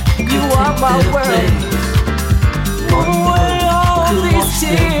 You are my world. Move away all these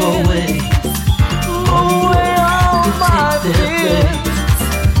tears. Move away all my fears.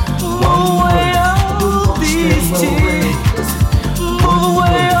 Move away all these tears. Move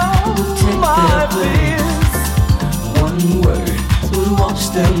away all my fears. One word will wash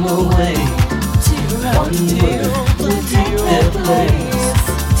them away. One word will take their place.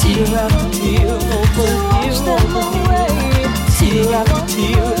 Tear after tear over here, over here. Tear after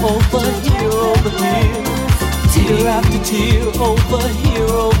tear over here, over here. Tear after tear over here,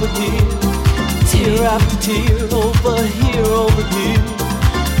 over here. Tear after tear over here, over here.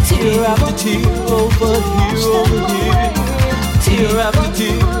 Tear after tear over here, over here. Tear after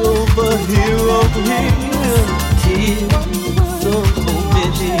tear over here, over here. Tears so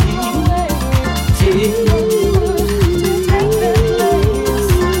many. Tears.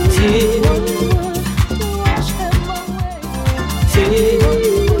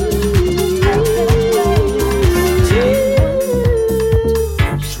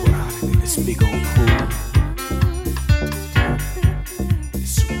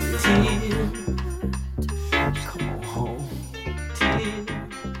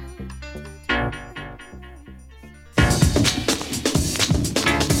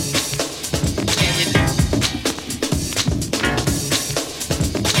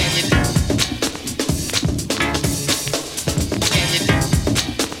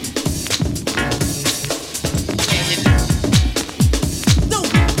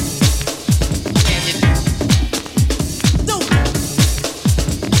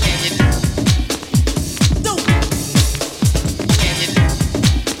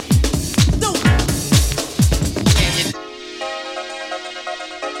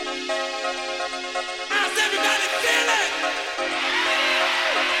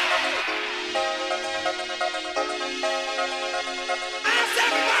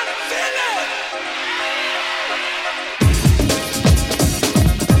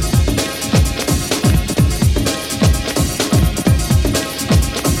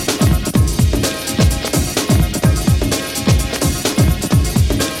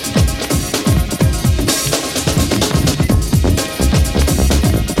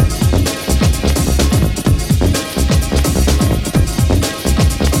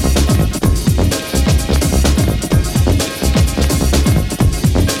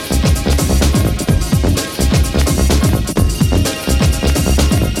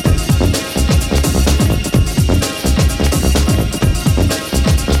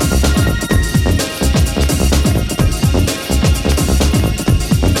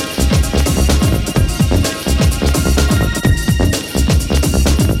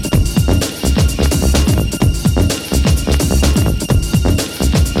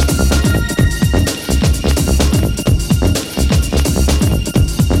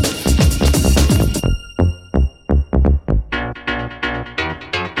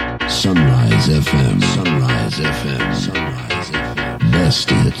 best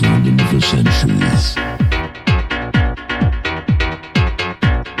hit London for centuries.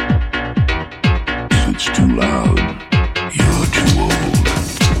 If it's too loud, you're too old.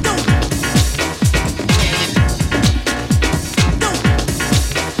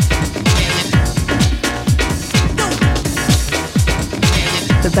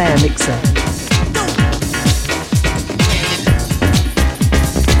 The BearMixer.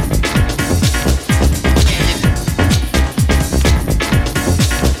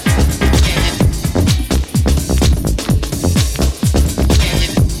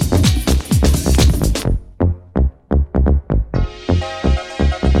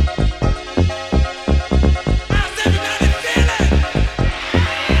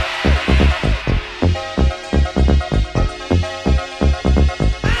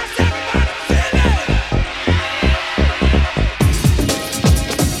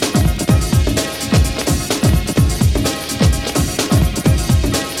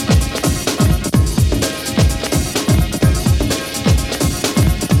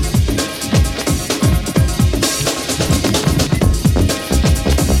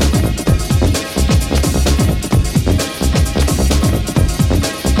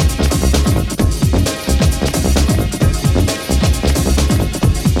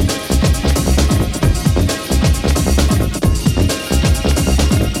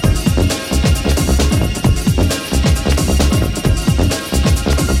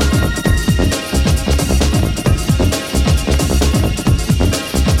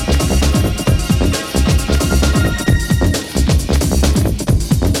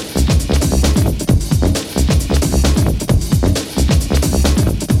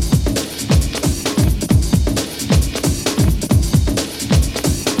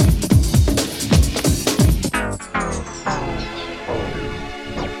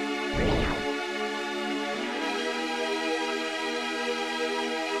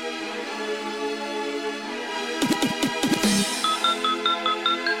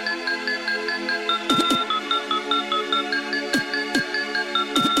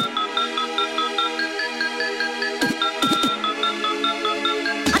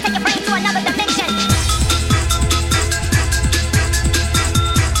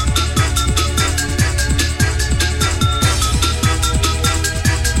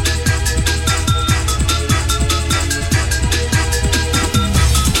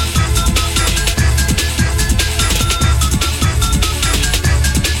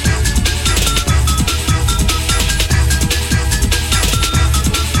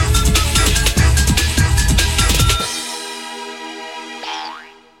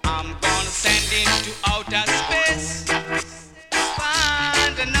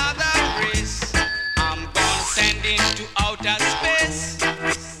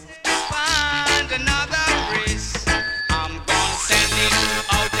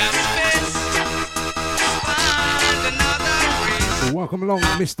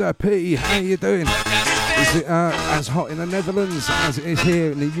 Mr. P, how you doing? Is it as hot in the Netherlands as it is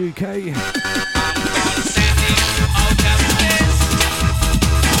here in the UK?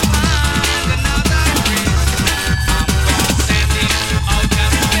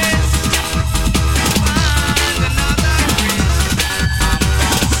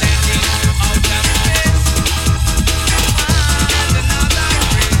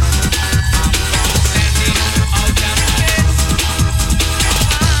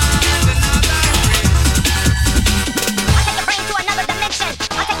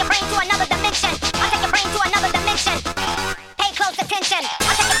 I'll take your brain to another dimension.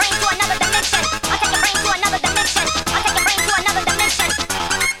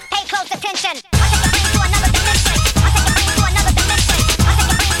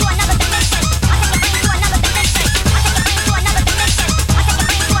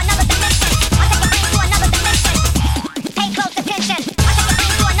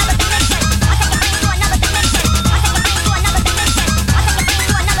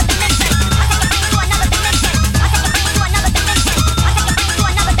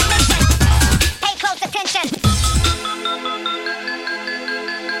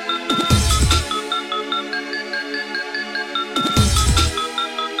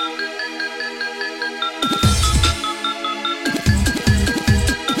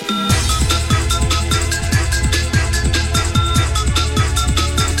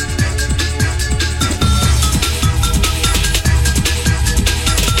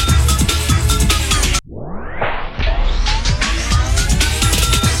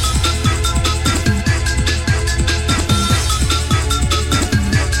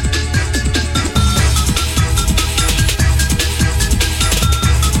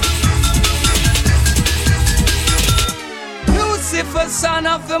 the son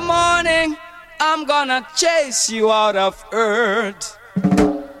of the morning, I'm gonna chase you out of earth.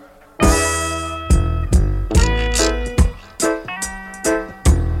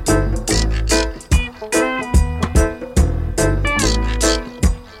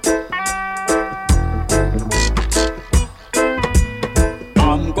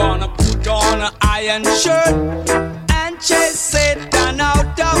 I'm gonna put on an iron shirt and chase Satan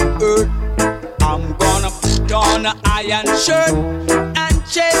out of earth. I'm gonna put on an iron shirt and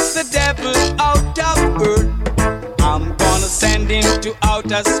chase the devil out of earth. I'm gonna send him to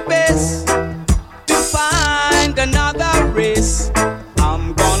outer space to find another race.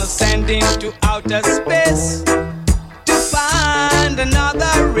 I'm gonna send him to outer space to find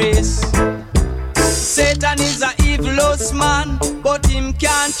another race. Satan is a evilous man, but him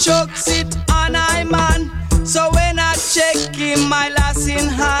can't choke sit on I man. So when I check him, my lass in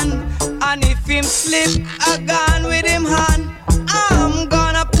hand, and if him slip, I gone with him hand. I'm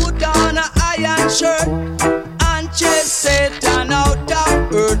gonna put on an iron shirt and chase Satan out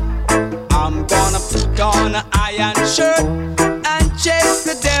of earth. I'm gonna put on an iron shirt and chase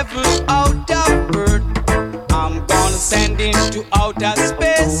the devil out of earth. I'm gonna send him to outer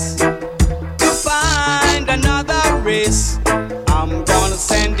space to find another race. I'm gonna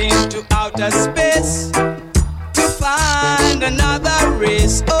send him to outer space to find another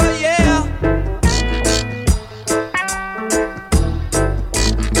race. Oh yeah.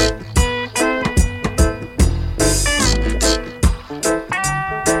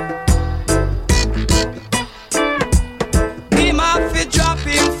 Him have to drop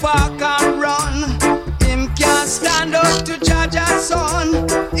him fork and run. Him can't stand up to judge a son.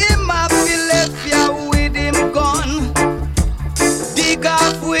 Him have to left ya with him gun, dig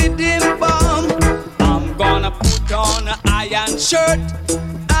off with him bomb. I'm gonna put on an iron shirt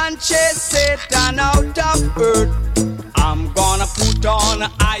and chase Satan out of earth. I'm gonna put on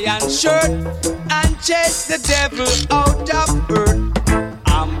an iron shirt and chase the devil out of earth.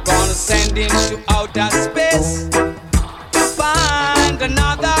 I'm gonna send him to outer space to find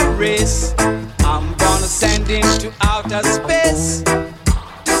another race. I'm gonna send him to outer space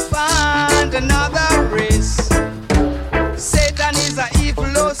to find another race. Satan is a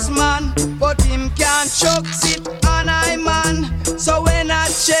evilous man, but him can't choke sit on I man. So when I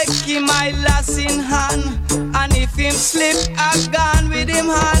check him, I lass in hand, and if him slip, I gone with him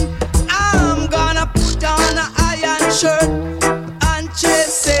hand. I'm gonna put on an iron shirt and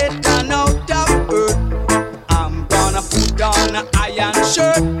chase Satan out of earth. I'm gonna put on an iron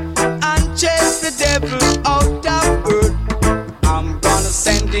shirt and chase the devil out of earth. I'm gonna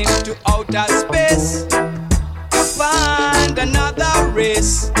send him to outer space to find another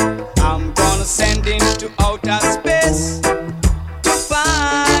race. I'm gonna send him to outer space to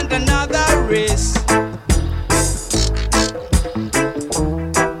find another race.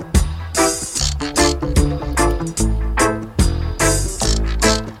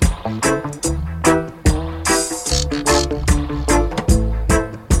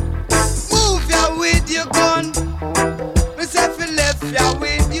 Move ya with your gun. Myself you left ya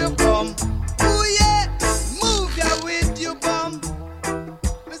with your bum. Ooh yeah, move ya with your bum.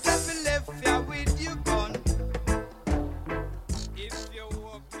 Myself you left ya with your gun.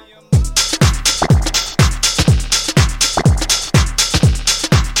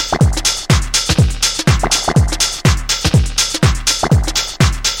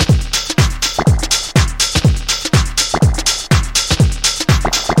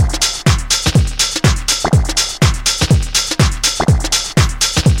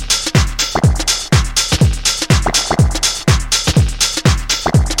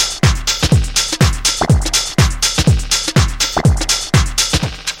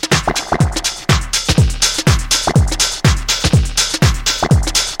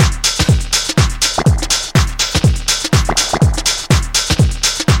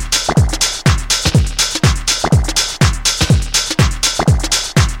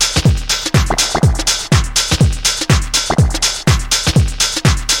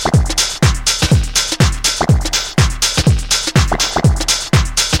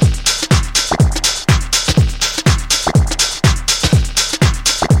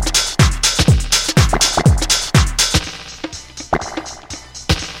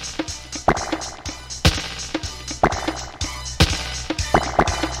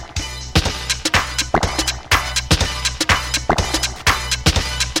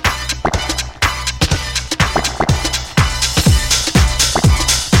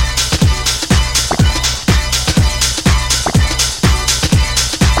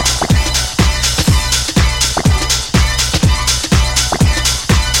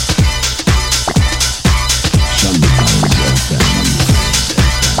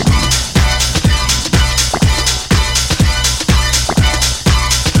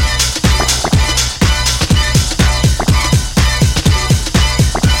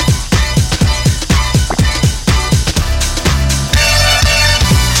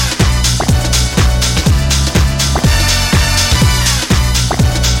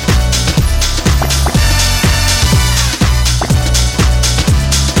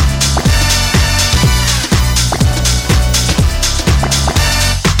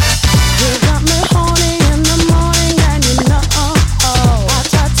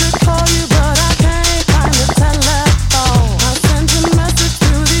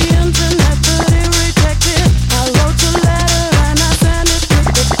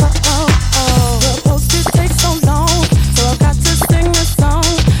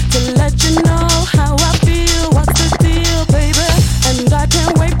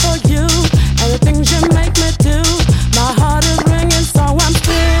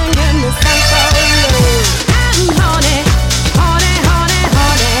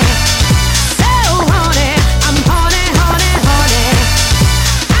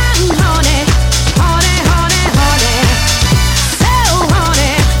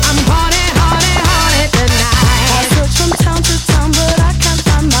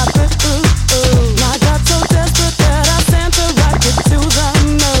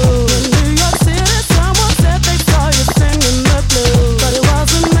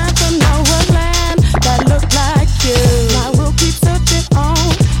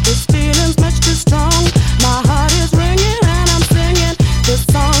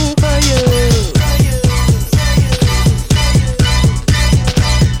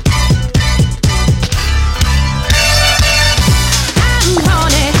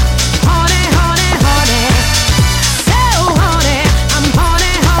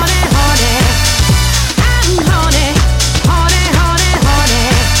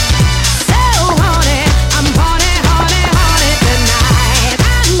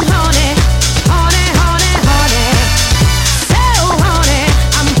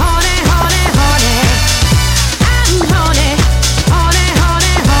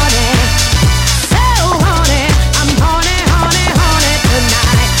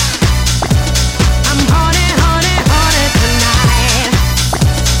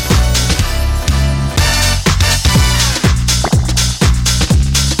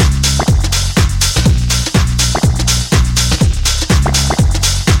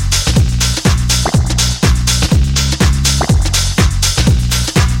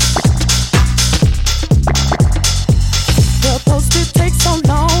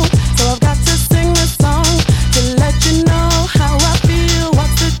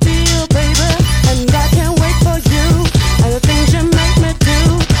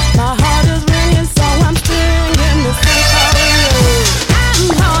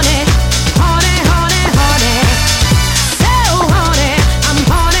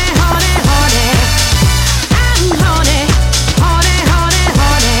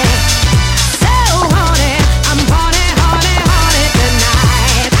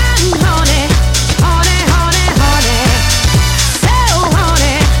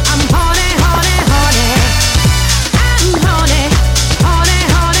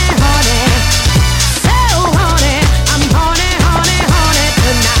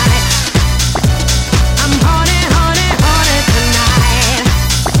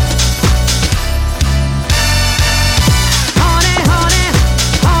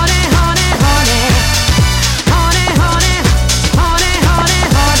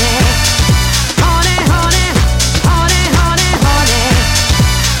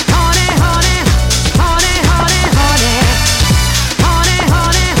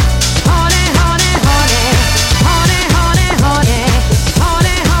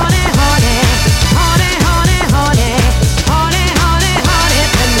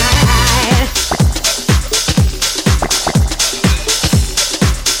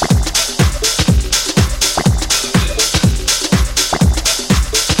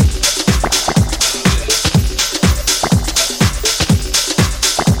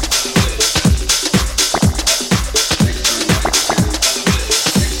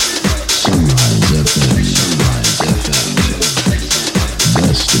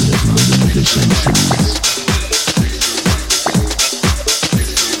 Essential.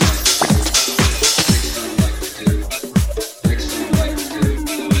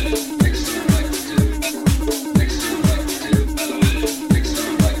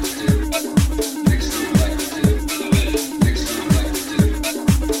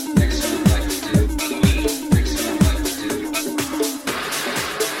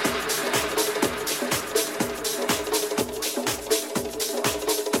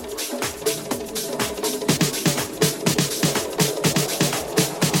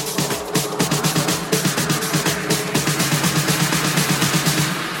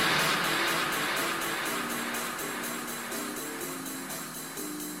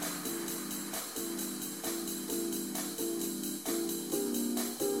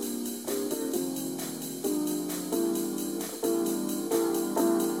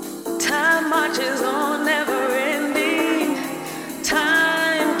 Time marches on, never ending.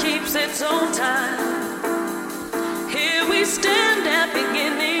 Time keeps its own time. Here we stand at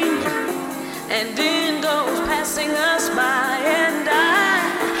beginning, and in goes passing us by. And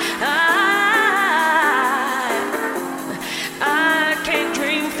I can't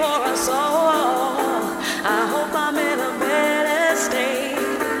dream for us all. I hope I'm in a better state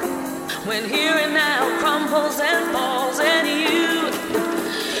when here and now crumbles and falls, and you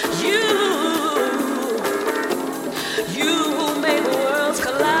who made the worlds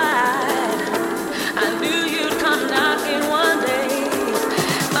collide. I knew you'd come knocking one day,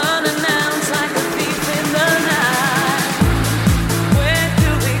 unannounced like a thief in the night. Where do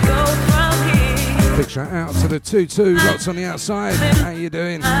we go from here? Big shout out to the 2-2, lots on the outside. How you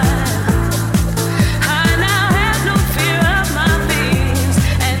doing?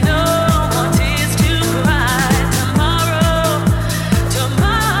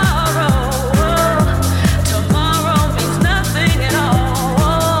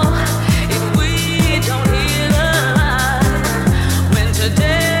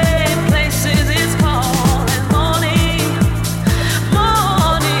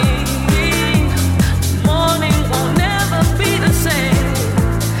 Morning won't never be the same.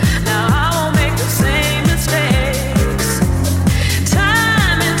 Now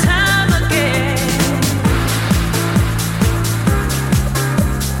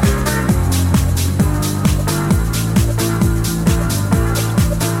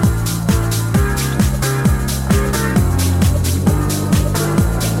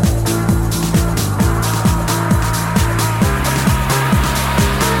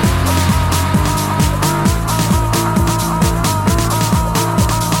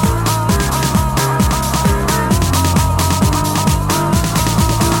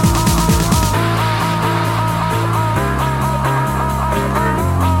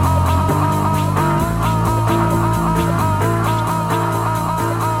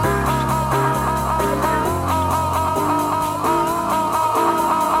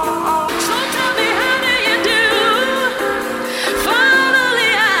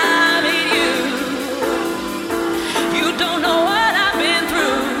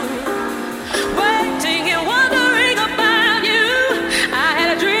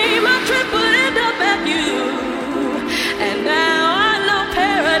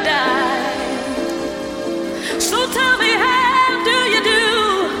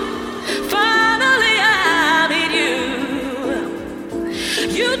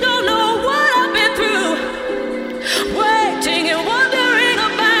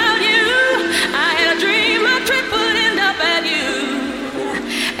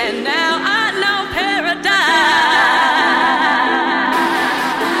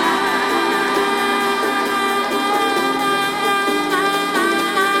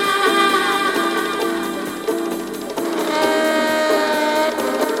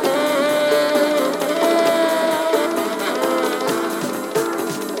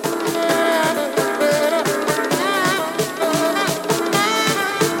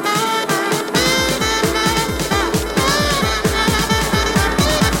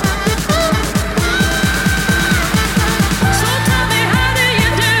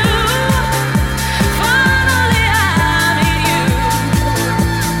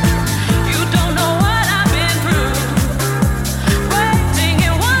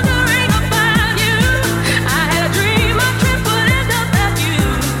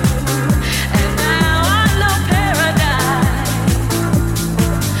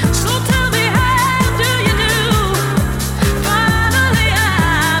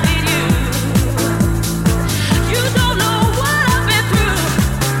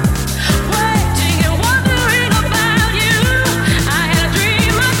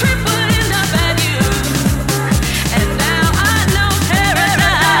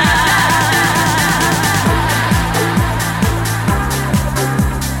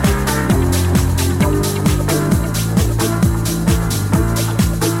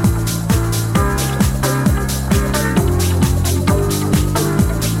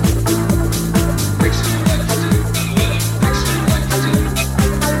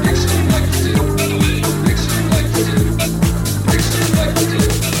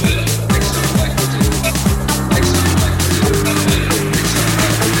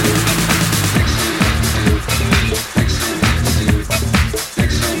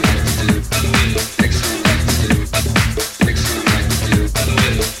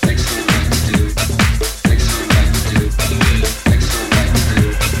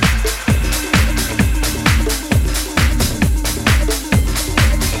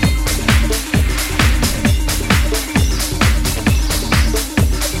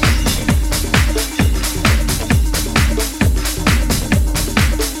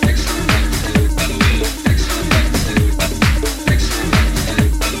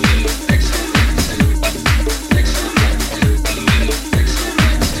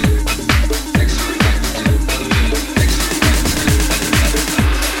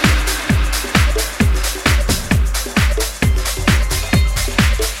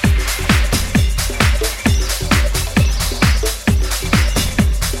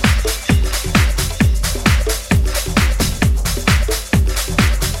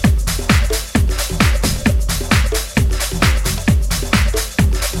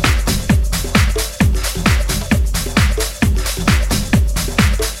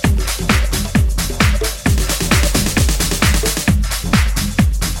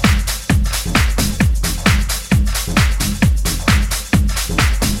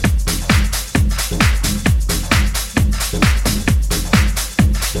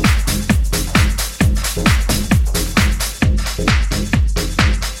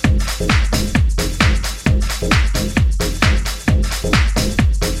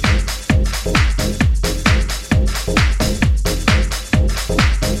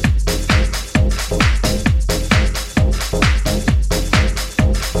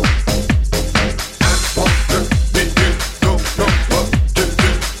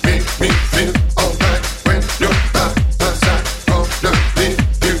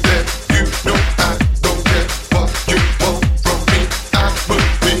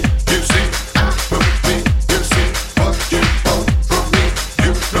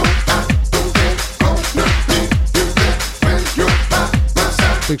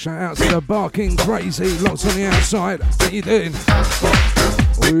the barking crazy, lots on the outside. How you doing?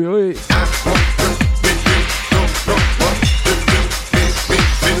 Oi, oi.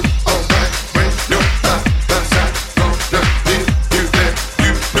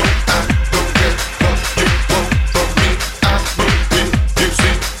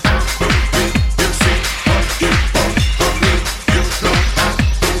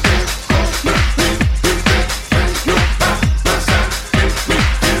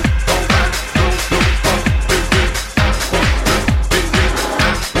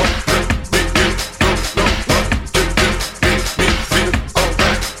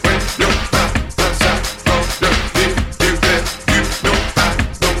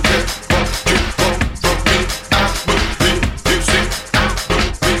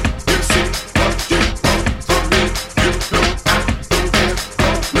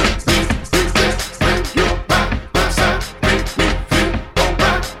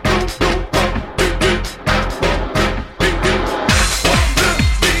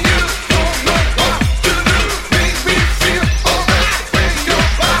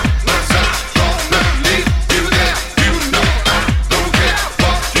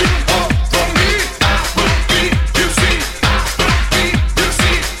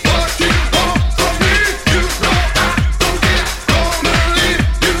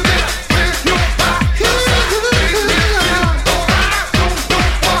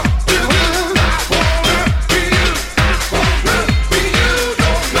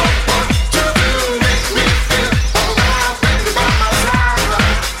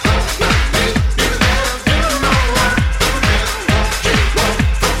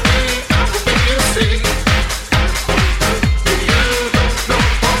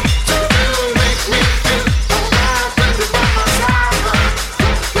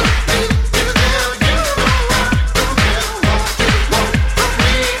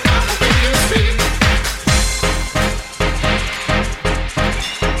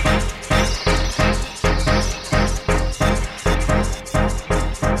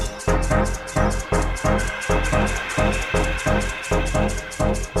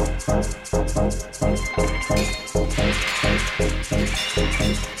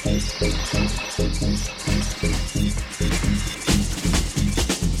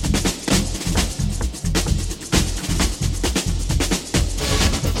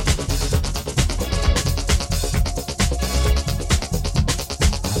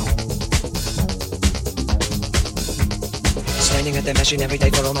 Every day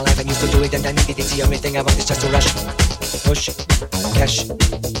for all my life I used to do it and I needed it. The only thing I want is just to rush, push, cash.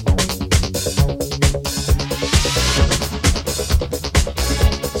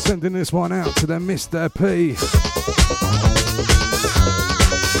 Sending this one out to the Mr. P. Standing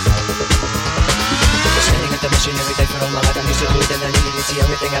at the machine every day for all my life I used to do it and I needed it. The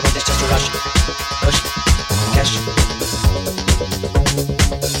only thing I want is just to rush, push, cash.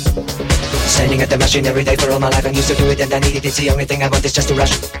 Standing at the machine every day for all my life I'm used to do it and I needed it. The only thing I want is just to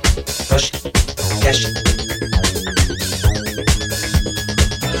rush, push, cash.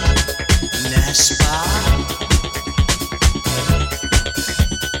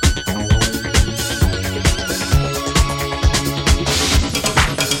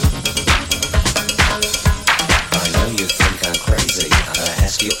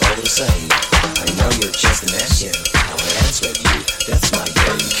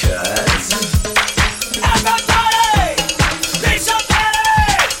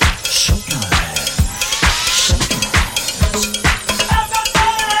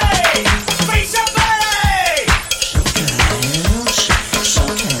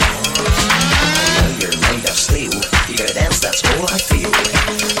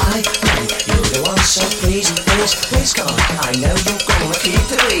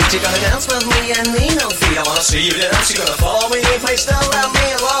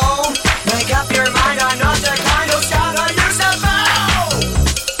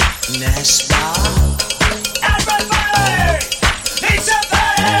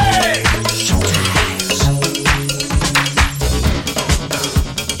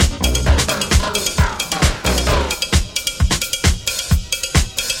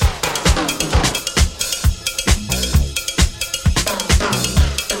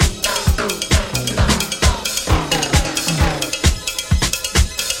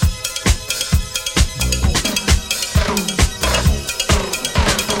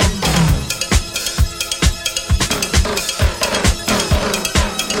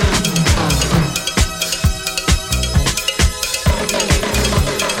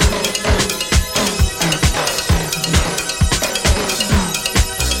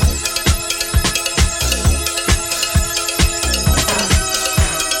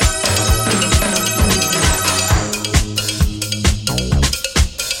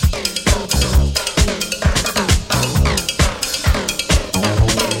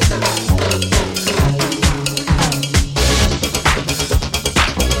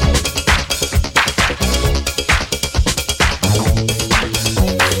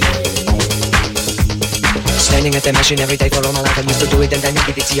 Standing at the machine every day for all my life. I used to do it and I needed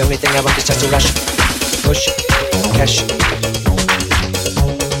it. It's the only thing I want is just to rush, push, cash.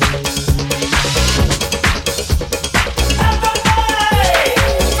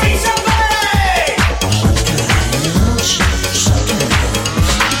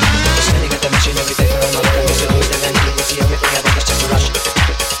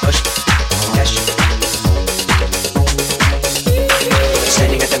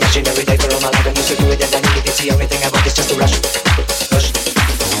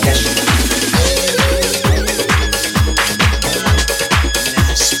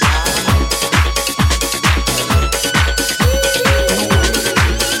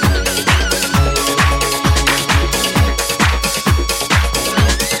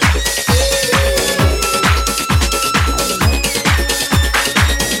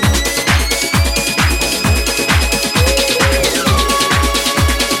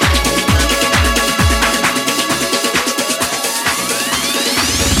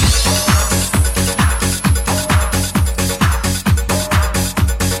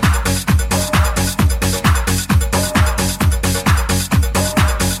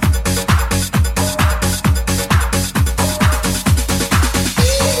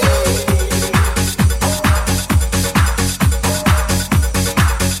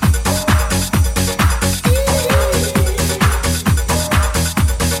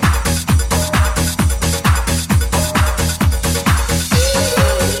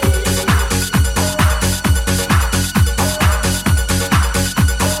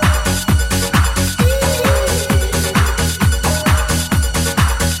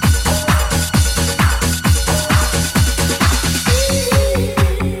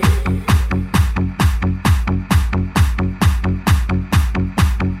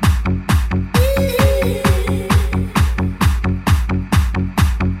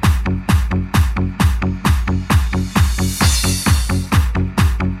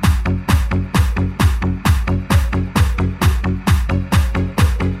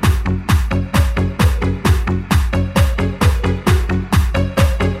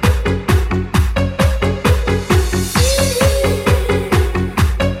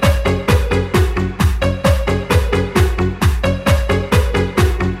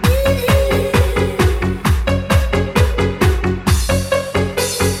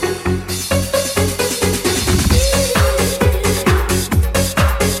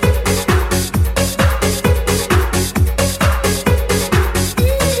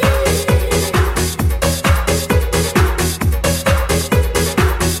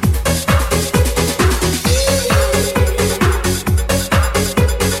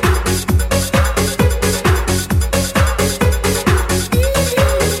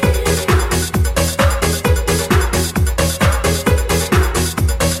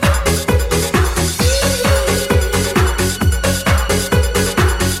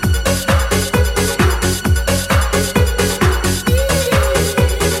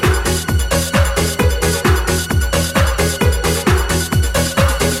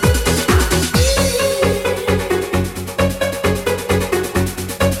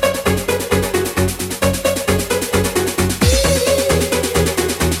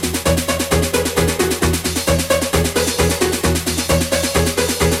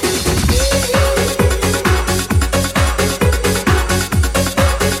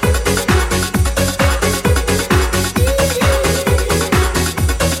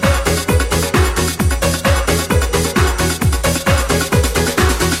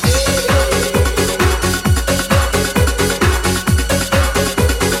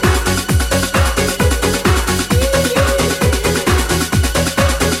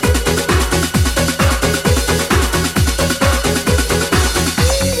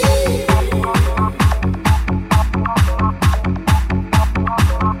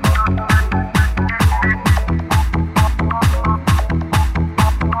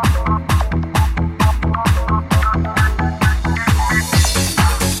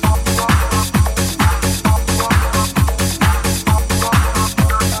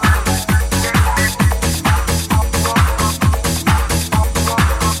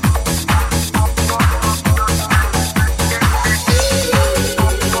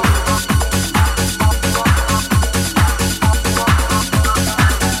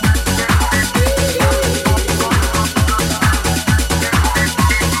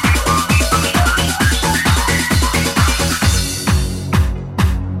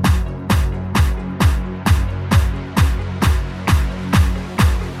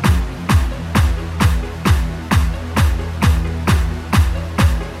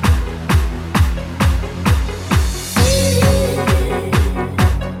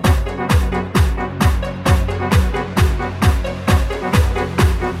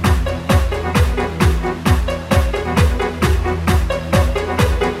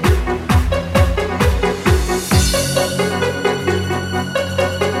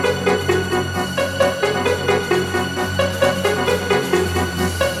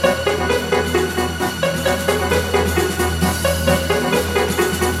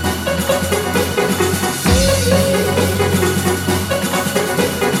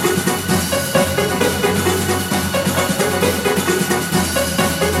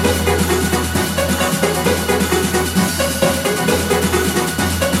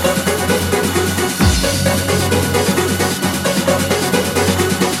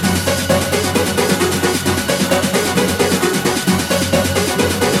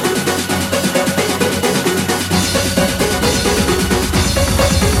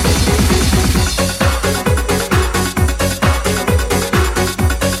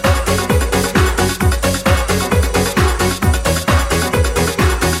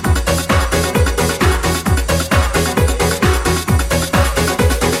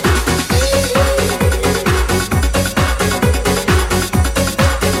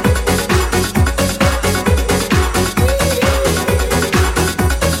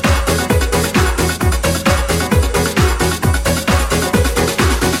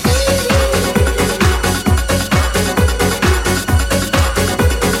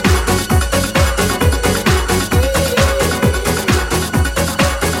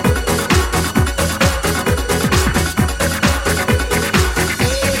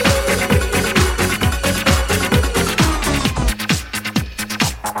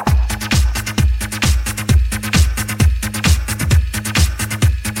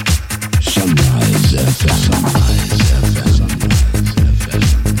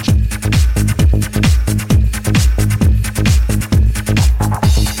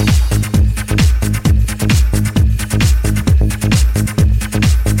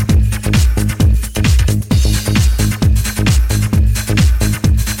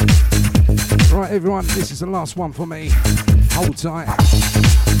 This is the last one for me. Hold tight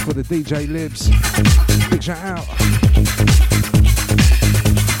for the DJ Libs. Big shout out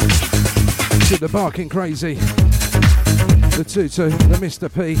to the Barking Crazy, the Tutu, the Mr.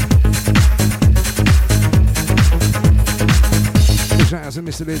 P. Big shout out to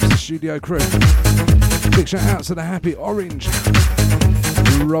Mr. Libs, the studio crew. Big shout out to the Happy Orange,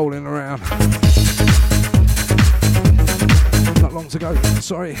 rolling around. Not long to go,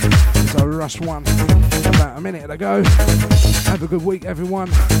 sorry, it's a rush one, about a minute to go. Have a good week, everyone.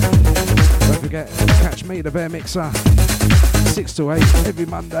 Don't forget, catch me, the BearMixer, 6 to 8 every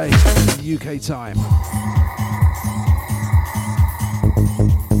Monday, UK time.